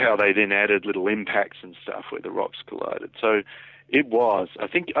kind of how they then added little impacts and stuff where the rocks collided. So it was, I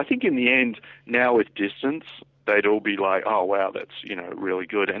think in the end, now with distance, they'd all be like, oh, wow, that's, really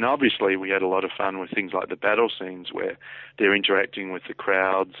good. And obviously we had a lot of fun with things like the battle scenes where they're interacting with the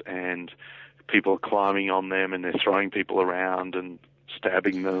crowds and people are climbing on them and they're throwing people around and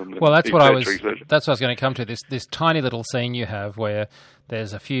stabbing them. Well, that's what I was going to come to. This tiny little scene you have where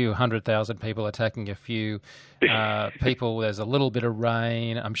there's a few 100,000 people attacking a few people. There's a little bit of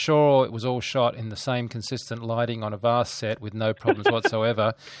rain. I'm sure it was all shot in the same consistent lighting on a vast set with no problems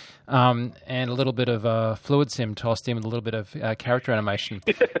whatsoever. And a little bit of fluid sim tossed in with a little bit of character animation.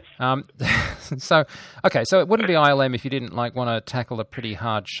 So it wouldn't be ILM if you didn't want to tackle a pretty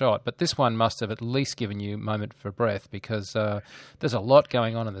hard shot, but this one must have at least given you a moment for breath because there's a lot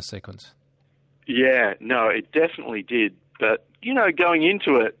going on in the sequence. Yeah, no, it definitely did. But, going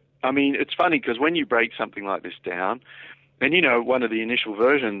into it, I mean, it's funny because when you break something like this down, and, one of the initial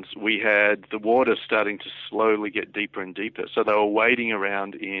versions, we had the water starting to slowly get deeper and deeper. So they were wading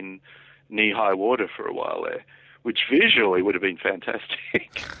around in knee-high water for a while there, which visually would have been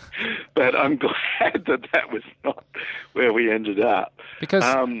fantastic. But I'm glad that was not where we ended up. Because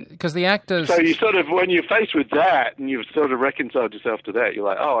the actors... So you sort of, when you're faced with that and you've sort of reconciled yourself to that, you're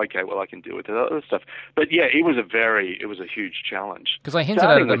like, oh, okay, well, I can deal with that other stuff. But yeah, it was a huge challenge. Because I hinted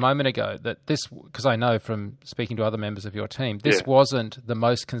at it a moment ago that this, because I know from speaking to other members of your team, this wasn't the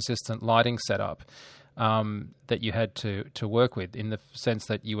most consistent lighting setup that you had to work with, in the sense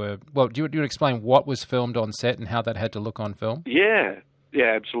that you were... Well, do you explain what was filmed on set and how that had to look on film? Yeah,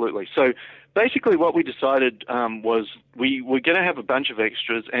 absolutely. So basically what we decided was we were going to have a bunch of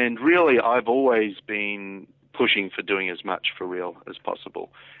extras, and really I've always been pushing for doing as much for real as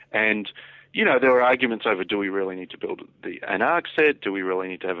possible. And, there were arguments over, do we really need to build an arc set? Do we really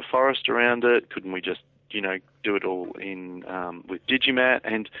need to have a forest around it? Couldn't we just do it all in with Digimat?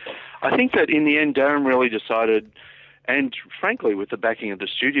 And I think that in the end, Darren really decided, and frankly, with the backing of the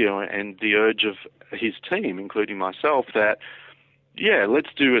studio and the urge of his team, including myself, that, let's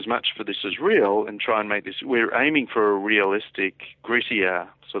do as much for this as real and try and make this. We're aiming for a realistic, grittier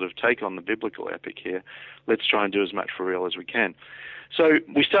sort of take on the biblical epic here. Let's try and do as much for real as we can. So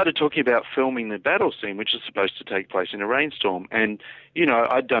we started talking about filming the battle scene, which is supposed to take place in a rainstorm. And,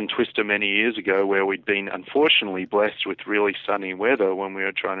 I'd done Twister many years ago where we'd been unfortunately blessed with really sunny weather when we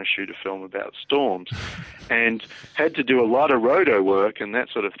were trying to shoot a film about storms, and had to do a lot of roto work and that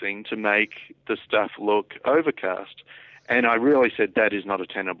sort of thing to make the stuff look overcast. And I really said that is not a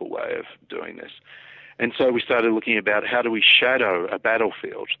tenable way of doing this. And so we started looking about how do we shadow a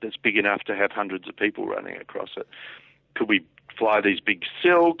battlefield that's big enough to have hundreds of people running across it. Could we fly these big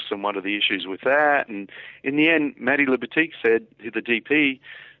silks, and what are the issues with that? And in the end, Matty Libertique said, the DP,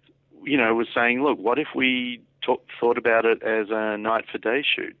 was saying, look, what if we thought about it as a night for day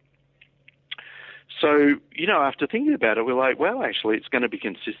shoot? So, after thinking about it, we're like, well, actually, it's going to be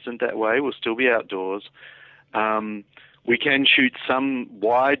consistent that way. We'll still be outdoors. We can shoot some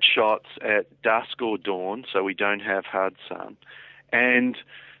wide shots at dusk or dawn, so we don't have hard sun. And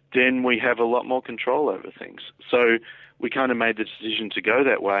then we have a lot more control over things. So we kind of made the decision to go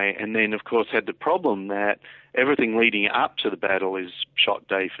that way, and then, of course, had the problem that everything leading up to the battle is shot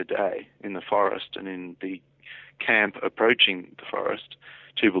day for day in the forest and in the camp approaching the forest,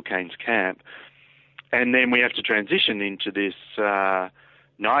 Tubal Cain's camp. And then we have to transition into this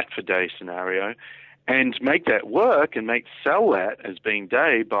night for day scenario and make that work and sell that as being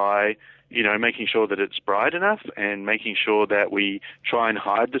day by, making sure that it's bright enough and making sure that we try and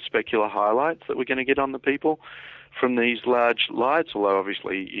hide the specular highlights that we're going to get on the people from these large lights, although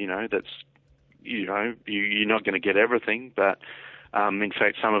obviously, that's, you're not going to get everything, but in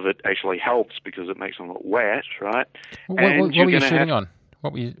fact, some of it actually helps because it makes them look wet, right? What were you shooting on?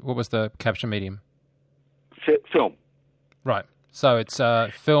 What was the capture medium? Film. Right. So it's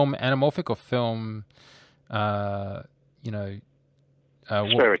film anamorphic or film, spherical.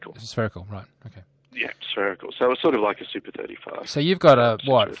 Spherical, right. Okay. Yeah, spherical. So it's sort of like a Super 35. So you've got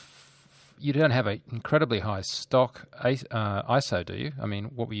you don't have an incredibly high stock ISO, do you? I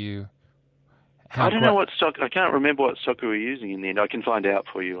mean, what were you... I don't know what stock... I can't remember what stock we were using in the end. I can find out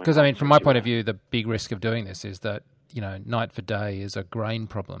for you. Because, from my point of view, the big risk of doing this is that, night for day is a grain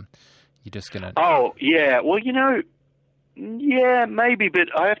problem. You're just going to... Oh, yeah. Well, yeah, maybe, but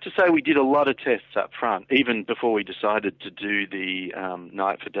I have to say we did a lot of tests up front, even before we decided to do the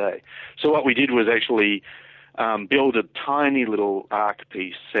night for day. So what we did was actually build a tiny little arc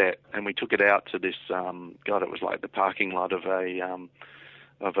piece set, and we took it out to this, it was like the parking lot of a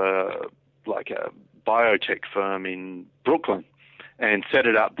biotech firm in Brooklyn, and set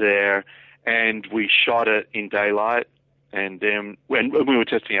it up there, and we shot it in daylight. And then when we were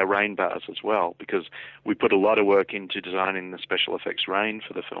testing our rain bars as well, because we put a lot of work into designing the special effects rain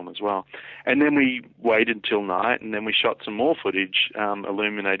for the film as well. And then we waited till night, and then we shot some more footage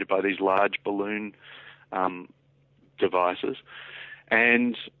illuminated by these large balloon devices.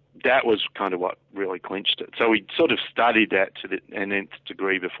 And that was kind of what really clinched it. So we sort of studied that to an nth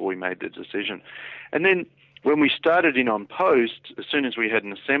degree before we made the decision. And then when we started in on post, as soon as we had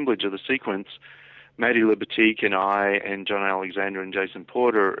an assemblage of the sequence, Matty Libertique and I and John Alexander and Jason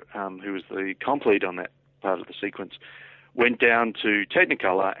Porter, who was the comp lead on that part of the sequence, went down to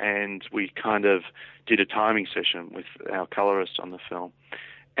Technicolor, and we kind of did a timing session with our colorists on the film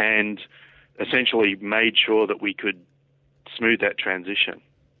and essentially made sure that we could smooth that transition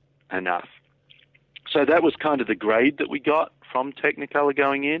enough. So that was kind of the grade that we got from Technicolor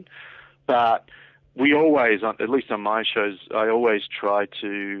going in, but we always, at least on my shows, I always try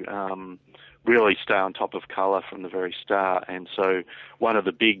to really stay on top of color from the very start. And so one of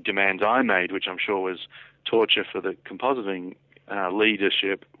the big demands I made, which I'm sure was torture for the compositing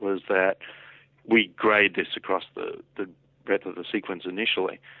leadership, was that we grade this across the breadth of the sequence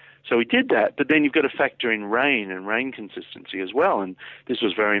initially. So we did that, but then you've got to factor in rain and rain consistency as well, and this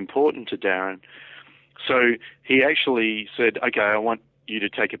was very important to Darren. So he actually said, okay, I want you to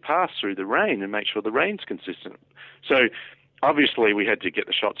take a pass through the rain and make sure the rain's consistent. So obviously we had to get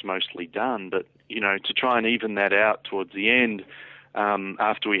the shots mostly done, but, to try and even that out towards the end,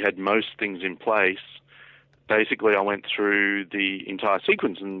 after we had most things in place, basically I went through the entire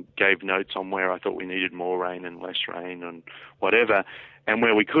sequence and gave notes on where I thought we needed more rain and less rain and whatever. And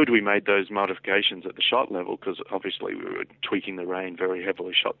where we could, we made those modifications at the shot level, because obviously we were tweaking the rain very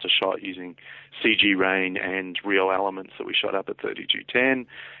heavily shot to shot using CG rain and real elements that we shot up at 3210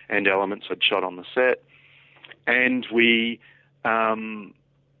 and elements I'd shot on the set. And we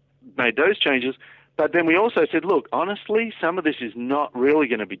made those changes. But then we also said, look, honestly, some of this is not really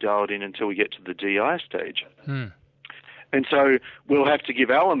going to be dialed in until we get to the DI stage. And so we'll have to give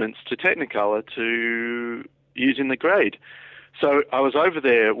elements to Technicolor to use in the grade. So I was over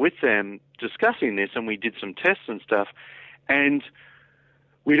there with them discussing this, and we did some tests and stuff, and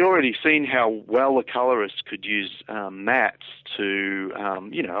we'd already seen how well the colorists could use mattes to,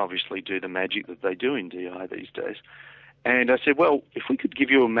 obviously do the magic that they do in DI these days. And I said, well, if we could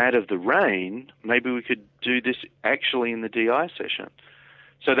give you a matte of the rain, maybe we could do this actually in the DI session.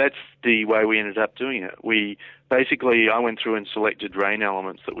 So that's the way we ended up doing it. I went through and selected rain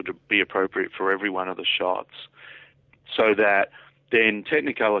elements that would be appropriate for every one of the shots. so that then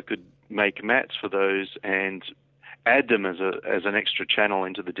Technicolor could make mats for those and add them as an extra channel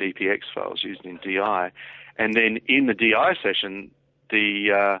into the DPX files used in DI. And then in the DI session,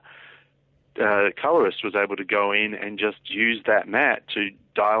 the colorist was able to go in and just use that mat to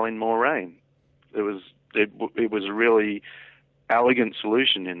dial in more rain. It was a really elegant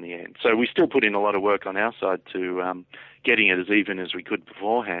solution in the end. So we still put in a lot of work on our side to getting it as even as we could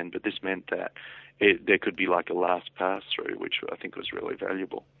beforehand, but this meant that there could be like a last pass through, which I think was really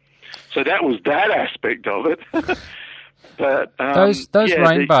valuable. So that was that aspect of it. But those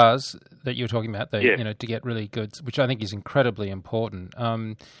rain bars that you were talking about, Yeah. to get really good, which I think is incredibly important.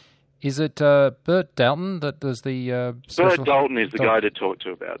 Is it Bert Dalton that was the Bert Dalton is the guy to talk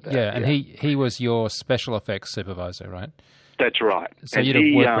to about that. Yeah, and he was your special effects supervisor, right? That's right. So and you'd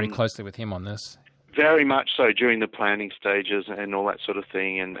have worked pretty closely with him on this. Very much so, during the planning stages and all that sort of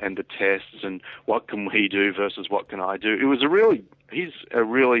thing, and the tests and what can he do versus what can I do. He's a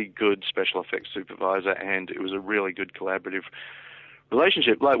really good special effects supervisor, and it was a really good collaborative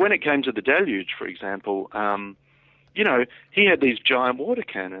relationship. Like when it came to the deluge, for example, he had these giant water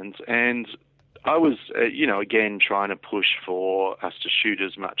cannons, and I was, again, trying to push for us to shoot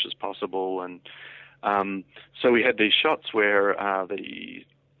as much as possible. And so we had these shots where the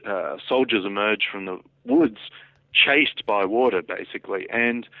soldiers emerged from the woods chased by water, basically.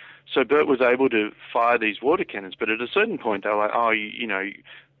 And so Bert was able to fire these water cannons, but at a certain point they were like,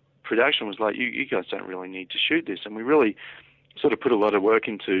 production was like, you guys don't really need to shoot this. And we really sort of put a lot of work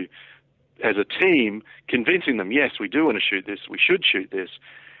into, as a team, convincing them, yes, we do want to shoot this, we should shoot this.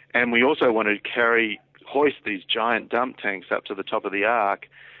 And we also want to hoist these giant dump tanks up to the top of the ark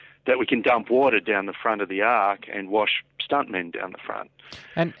that we can dump water down the front of the ark and wash stuntmen down the front.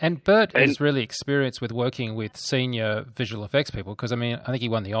 And Bert is really experienced with working with senior visual effects people, because, I think he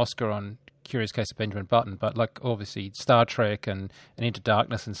won the Oscar on Curious Case of Benjamin Button, but, obviously Star Trek and Into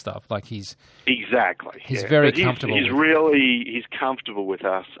Darkness and stuff, he's... Exactly. He's very comfortable. He's comfortable with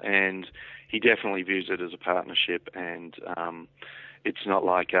us, and he definitely views it as a partnership, and it's not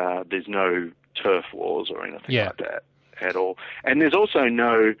like there's no turf wars or anything like that at all. And there's also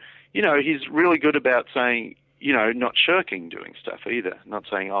no, he's really good about saying, not shirking doing stuff either, not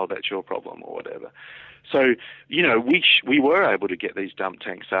saying, oh, that's your problem or whatever. So, we were able to get these dump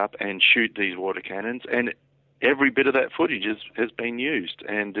tanks up and shoot these water cannons, and every bit of that footage has been used,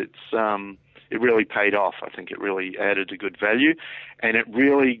 and it really paid off. I think it really added a good value, and it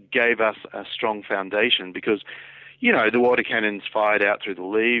really gave us a strong foundation because, the water cannons fired out through the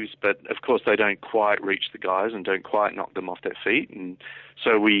leaves, but of course they don't quite reach the guys and don't quite knock them off their feet. And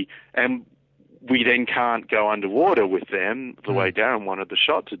so we then can't go underwater with them the way Darren wanted the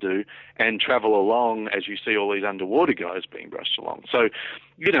shot to do and travel along as you see all these underwater guys being brushed along. So,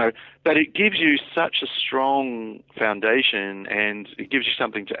 but it gives you such a strong foundation, and it gives you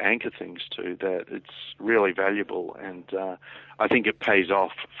something to anchor things to, that it's really valuable, and I think it pays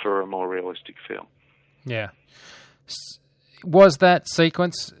off for a more realistic feel. Yeah. Was this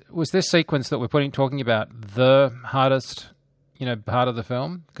sequence that we're talking about the hardest, part of the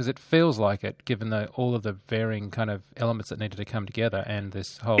film? Because it feels like it, given all of the varying kind of elements that needed to come together, and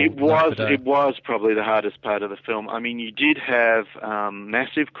this whole... It was probably the hardest part of the film. You did have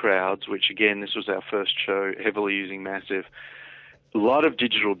massive crowds, which again, this was our first show, heavily using massive. A lot of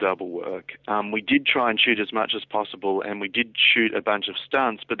digital double work. We did try and shoot as much as possible, and we did shoot a bunch of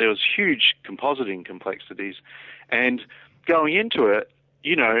stunts, but there was huge compositing complexities. And going into it,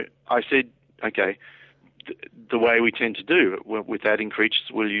 I said, okay, the way we tend to do with adding creatures,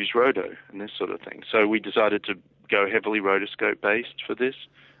 we'll use roto and this sort of thing. So we decided to go heavily rotoscope-based for this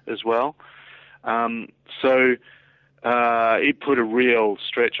as well. So it put a real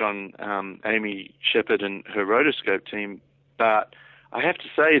stretch on Amy Shepherd and her rotoscope team, but I have to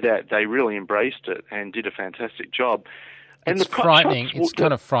say that they really embraced it and did a fantastic job. And it's frightening. It's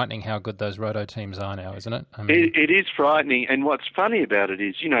kind of frightening how good those roto teams are now, isn't it? It is frightening. And what's funny about it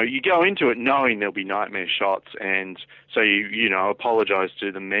is, you go into it knowing there'll be nightmare shots, and so you apologize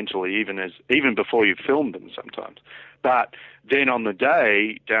to them mentally, even before you filmed them sometimes. But then on the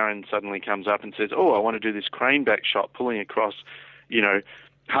day, Darren suddenly comes up and says, "Oh, I want to do this crane back shot pulling across,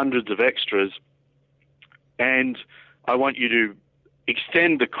 hundreds of extras, and I want you to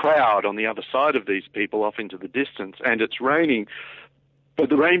extend the crowd on the other side of these people off into the distance, and it's raining, but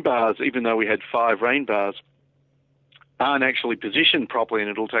the rain bars, even though we had 5 rain bars, aren't actually positioned properly, and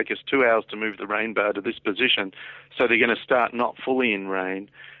it'll take us 2 hours to move the rain bar to this position, so they're going to start not fully in rain,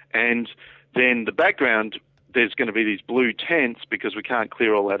 and then the background there's going to be these blue tents because we can't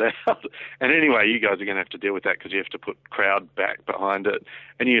clear all that out. And anyway, you guys are going to have to deal with that because you have to put crowd back behind it.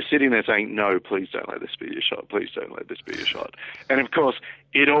 And you're sitting there saying, no, please don't let this be your shot. Please don't let this be your shot. And of course,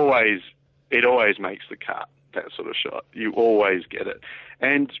 it always makes the cut, that sort of shot. You always get it.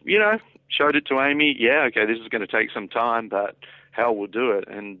 And, showed it to Amy. Yeah, okay, this is going to take some time, but hell, we'll do it.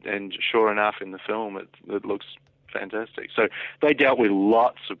 And sure enough, in the film, it looks fantastic. So they dealt with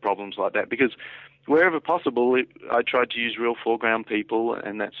lots of problems like that because wherever possible, I tried to use real foreground people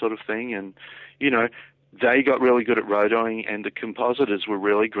and that sort of thing. And, they got really good at rotoing, and the compositors were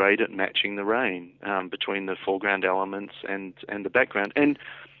really great at matching the rain between the foreground elements and the background. And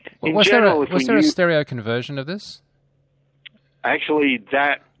was there a stereo conversion of this? Actually,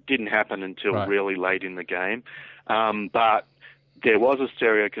 that didn't happen until really late in the game. But there was a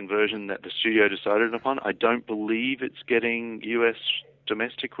stereo conversion that the studio decided upon. I don't believe it's getting US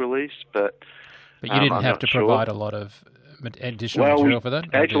domestic release, but you didn't have to provide a lot of additional material for that?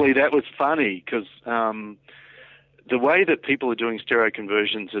 Actually, that was funny because the way that people are doing stereo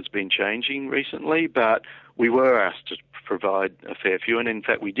conversions has been changing recently, but we were asked to provide a fair few, and in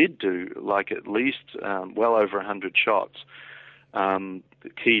fact we did do at least well over 100 shots,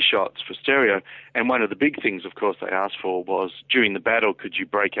 key shots for stereo. And one of the big things, of course, they asked for was, during the battle, could you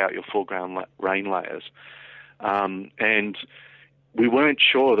break out your foreground rain layers? And we weren't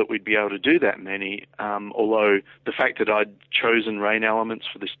sure that we'd be able to do that many, although the fact that I'd chosen rain elements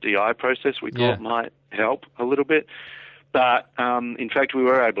for this DI process we thought might help a little bit. But, in fact, we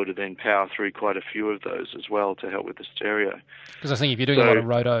were able to then power through quite a few of those as well to help with the stereo. Because I think if you're doing a lot of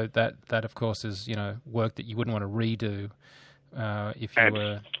roto, that of course is, work that you wouldn't want to redo if you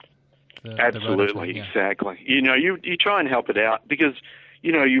were Absolutely, exactly. You try and help it out because,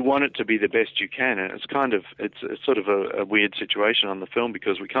 you want it to be the best you can, and it's sort of a weird situation on the film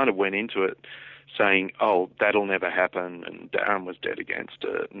because we kind of went into it saying, oh, that'll never happen, and Darren was dead against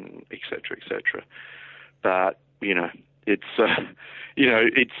it, and et cetera, et cetera. But, it's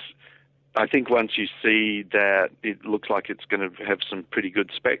I think once you see that it looks like it's going to have some pretty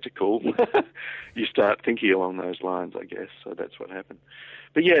good spectacle, you start thinking along those lines, I guess. So that's what happened.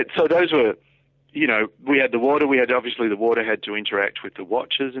 But yeah, so those were, we had the water. Obviously the water had to interact with the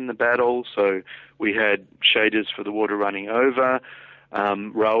watches in the battle. So we had shaders for the water running over.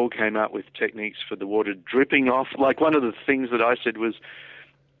 Raoul came up with techniques for the water dripping off. Like one of the things that I said was,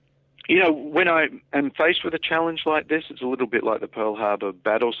 when I am faced with a challenge like this, it's a little bit like the Pearl Harbor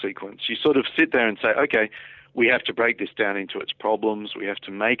battle sequence. You sort of sit there and say, okay, we have to break this down into its problems. We have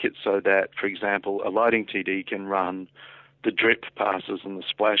to make it so that, for example, a lighting TD can run the drip passes and the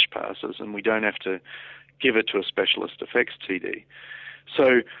splash passes, and we don't have to give it to a specialist effects TD.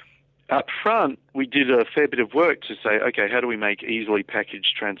 So up front, we did a fair bit of work to say, okay, how do we make easily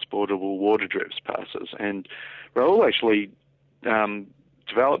packaged transportable water drips passes? And Raoul actually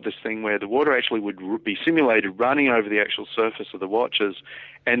developed this thing where the water actually would be simulated running over the actual surface of the watches,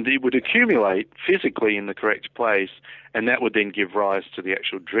 and it would accumulate physically in the correct place, and that would then give rise to the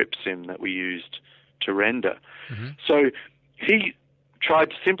actual drip sim that we used to render. Mm-hmm. So he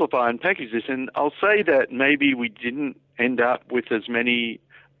tried to simplify and package this, and I'll say that maybe we didn't end up with as many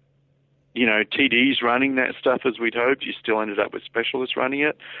TDs running that stuff as we'd hoped. You still ended up with specialists running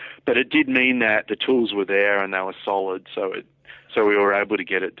it, but it did mean that the tools were there and they were solid, so we were able to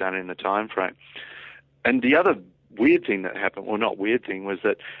get it done in the time frame. And the other weird thing that happened, well, not weird thing, was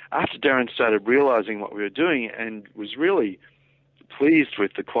that after Darren started realizing what we were doing and was really pleased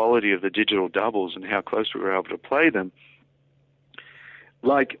with the quality of the digital doubles and how close we were able to play them,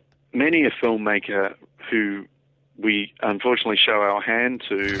 like many a filmmaker who we unfortunately show our hand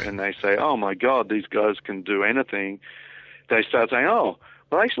to and they say, oh my God, these guys can do anything, they start saying, oh,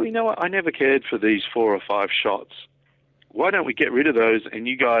 well, actually, you know what, I never cared for these 4 or 5 shots. Why don't we get rid of those and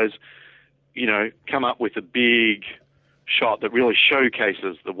you guys, come up with a big shot that really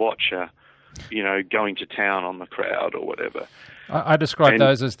showcases the watcher, going to town on the crowd or whatever. I describe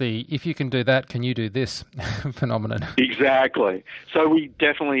those as the, if you can do that, can you do this phenomenon? Exactly. So we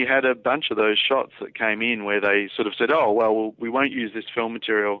definitely had a bunch of those shots that came in where they sort of said, oh, well, we won't use this film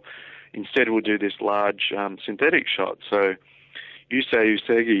material. Instead, we'll do this large synthetic shot. So Yusei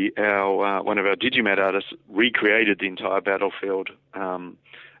Usegi, one of our Digimat artists, recreated the entire battlefield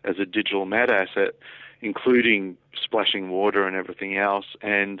as a digital matte asset, including splashing water and everything else.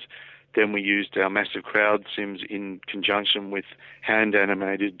 And then we used our massive crowd sims in conjunction with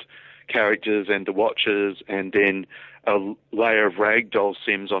hand-animated characters and the watchers, and then a layer of ragdoll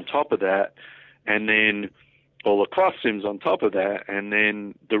sims on top of that, and then all the cloth sims on top of that, and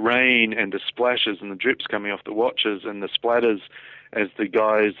then the rain and the splashes and the drips coming off the watchers and the splatters as the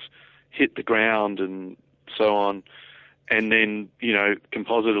guys hit the ground and so on, and then, you know,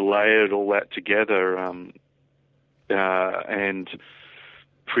 compositor layered all that together and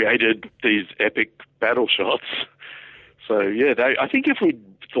created these epic battle shots. So yeah, I think if we'd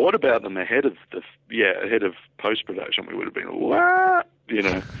thought about them ahead of post-production, we would have been, what? You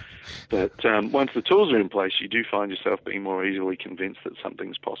know. But once the tools are in place, you do find yourself being more easily convinced that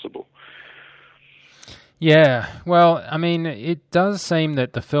something's possible. Yeah, well, I mean, it does seem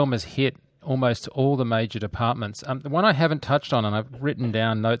that the film has hit almost all the major departments. The one I haven't touched on, and I've written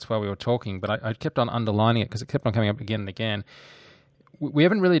down notes while we were talking, but I kept on underlining it because it kept on coming up again and again. We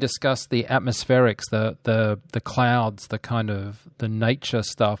haven't really discussed the atmospherics, the clouds, the kind of the nature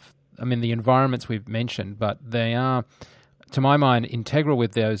stuff. I mean, the environments we've mentioned, but they are, to my mind, integral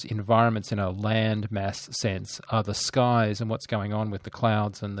with those environments in a land mass sense are the skies and what's going on with the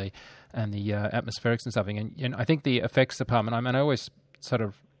clouds and the atmospherics and stuff. And I think the effects department, I mean, I always sort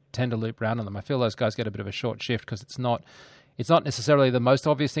of tend to loop around on them. I feel those guys get a bit of a short shift because it's not necessarily the most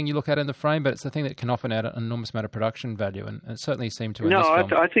obvious thing you look at in the frame, but it's the thing that can often add an enormous amount of production value, and it certainly seemed to in this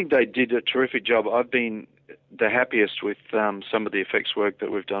film. I think they did a terrific job. I've been the happiest with some of the effects work that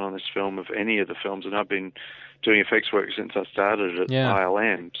we've done on this film of any of the films, and I've been doing effects work since I started at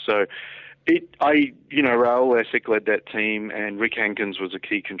ILM. So Raoul Essek led that team, and Rick Hankins was a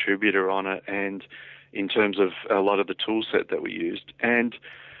key contributor on it, and in terms of a lot of the tool set that we used. And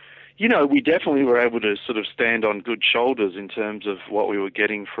you know, we definitely were able to sort of stand on good shoulders in terms of what we were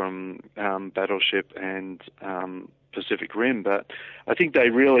getting from Battleship and Pacific Rim, but I think they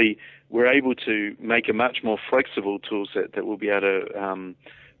really were able to make a much more flexible tool set that we'll be able to,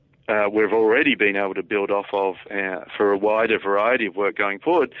 we've already been able to build off of for a wider variety of work going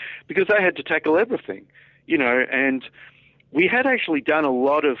forward, because they had to tackle everything, you know, and we had actually done a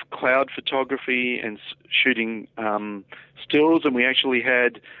lot of cloud photography and shooting stills, and we actually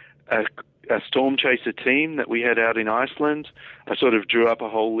had a storm chaser team that we had out in Iceland. I sort of drew up a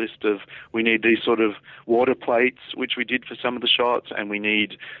whole list of, we need these sort of water plates, which we did for some of the shots, and we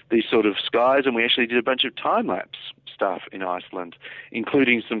need these sort of skies, and we actually did a bunch of time-lapse stuff in Iceland,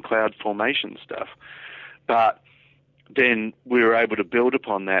 including some cloud formation stuff. But then we were able to build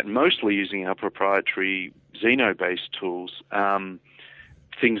upon that, mostly using our proprietary Xeno-based tools,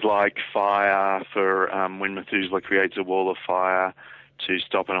 things like fire for when Methuselah creates a wall of fire to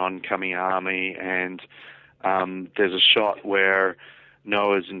stop an oncoming army, and there's a shot where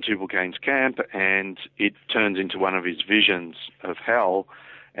Noah's in Tubal-Cain's camp, and it turns into one of his visions of hell,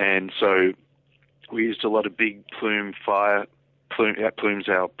 and so we used a lot of big plume's our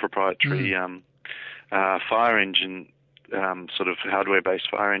proprietary fire engine, sort of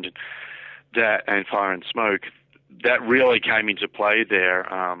hardware-based fire engine, that and fire and smoke. That really came into play there.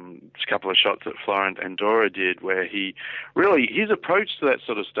 A couple of shots that Florent Andorra did, where his approach to that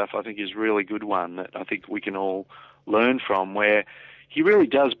sort of stuff, I think, is a really good one that I think we can all learn from, where he really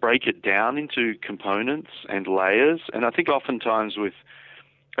does break it down into components and layers. And I think oftentimes with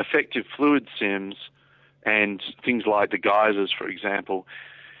effective fluid sims and things like the geysers, for example,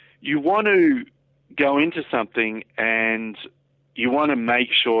 you want to go into something and you want to make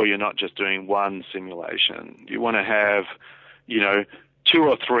sure you're not just doing one simulation. You want to have, you know, 2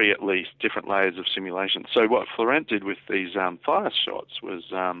 or 3 at least different layers of simulation. So what Florent did with these fire shots was,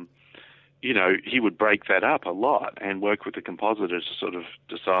 you know, he would break that up a lot and work with the compositors to sort of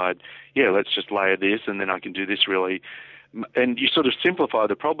decide, yeah, let's just layer this and then I can do this really. And you sort of simplify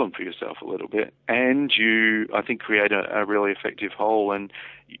the problem for yourself a little bit, and you, I think, create a really effective whole, and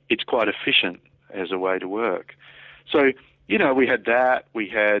it's quite efficient as a way to work. So, you know, we had that. We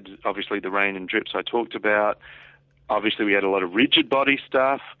had, obviously, the rain and drips I talked about. Obviously, we had a lot of rigid body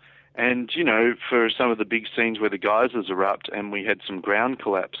stuff. And, you know, for some of the big scenes where the geysers erupt and we had some ground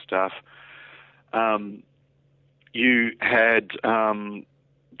collapse stuff, you had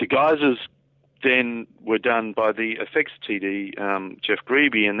the geysers then were done by the effects TD, Jeff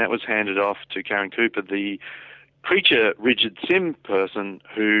Greeby, and that was handed off to Karen Cooper, the creature rigid sim person,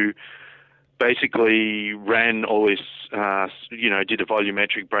 who basically ran all this, did a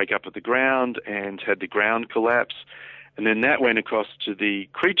volumetric breakup of the ground and had the ground collapse. And then that went across to the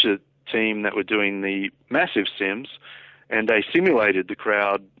creature team that were doing the massive sims, and they simulated the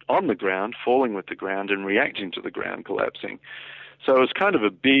crowd on the ground, falling with the ground and reacting to the ground collapsing. So it was kind of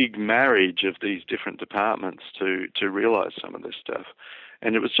a big marriage of these different departments to realize some of this stuff.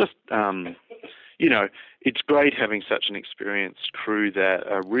 And it was just, it's great having such an experienced crew that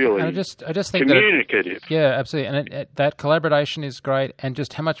are really I just think communicative. Yeah, absolutely. And that collaboration is great, and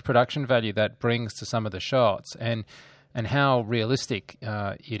just how much production value that brings to some of the shots and how realistic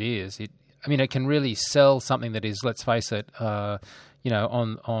it is. It can really sell something that is, let's face it, on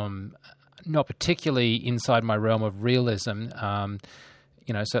not particularly inside my realm of realism.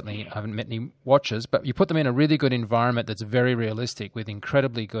 Certainly I haven't met any watchers, but you put them in a really good environment that's very realistic with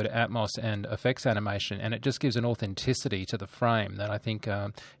incredibly good atmos and effects animation, and it just gives an authenticity to the frame that I think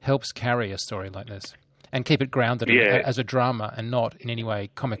helps carry a story like this and keep it grounded as a drama and not in any way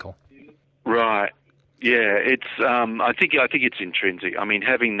comical. Right. Yeah, it's. I think it's intrinsic. I mean,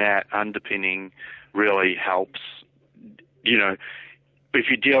 having that underpinning really helps. If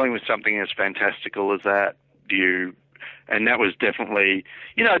you're dealing with something as fantastical as that, and that was definitely,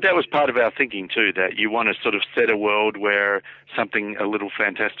 that was part of our thinking too, that you want to sort of set a world where something a little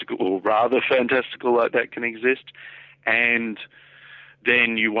fantastical or rather fantastical like that can exist, and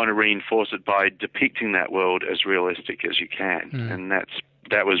then you want to reinforce it by depicting that world as realistic as you can. And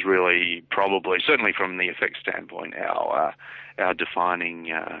that was really probably, certainly from the effects standpoint, our defining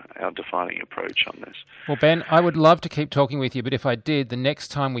approach on this. Well, Ben, I would love to keep talking with you, but if I did, the next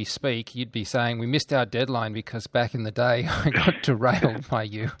time we speak, you'd be saying we missed our deadline because back in the day I got derailed by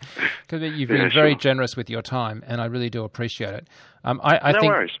you. Because you've been very generous with your time, and I really do appreciate it. I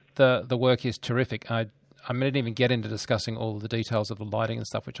think worries. The work is terrific. I didn't even get into discussing all of the details of the lighting and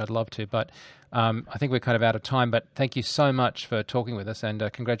stuff, which I'd love to, but I think we're kind of out of time. But thank you so much for talking with us, and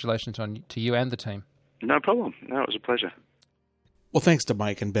congratulations to you and the team. No problem. No, it was a pleasure. Well, thanks to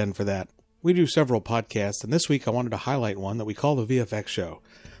Mike and Ben for that. We do several podcasts, and this week I wanted to highlight one that we call the VFX Show.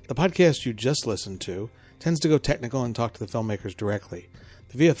 The podcast you just listened to tends to go technical and talk to the filmmakers directly.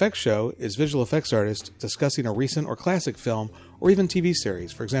 The VFX Show is visual effects artists discussing a recent or classic film or even TV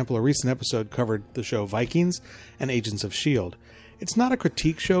series. For example, a recent episode covered the show Vikings and Agents of S.H.I.E.L.D. It's not a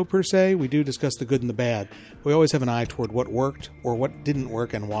critique show per se. We do discuss the good and the bad. We always have an eye toward what worked or what didn't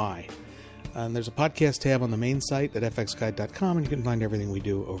work and why. And there's a podcast tab on the main site at fxguide.com, and you can find everything we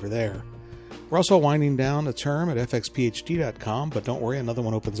do over there. We're also winding down a term at fxphd.com, but don't worry, another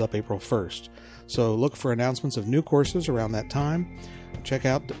one opens up April 1st. So look for announcements of new courses around that time. Check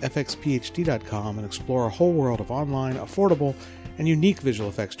out fxphd.com and explore a whole world of online, affordable, and unique visual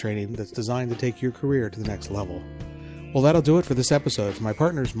effects training that's designed to take your career to the next level. Well, that'll do it for this episode. For my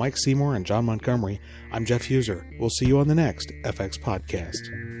partners Mike Seymour and John Montgomery, I'm Jeff User. We'll see you on the next FX Podcast.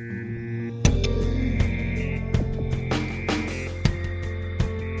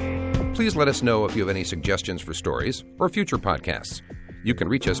 Please let us know if you have any suggestions for stories or future podcasts. You can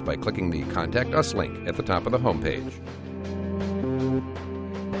reach us by clicking the Contact Us link at the top of the homepage.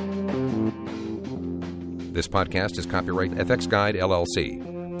 This podcast is copyright FX Guide,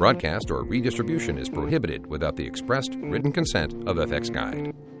 LLC. Broadcast or redistribution is prohibited without the expressed written consent of FX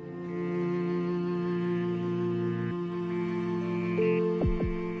Guide.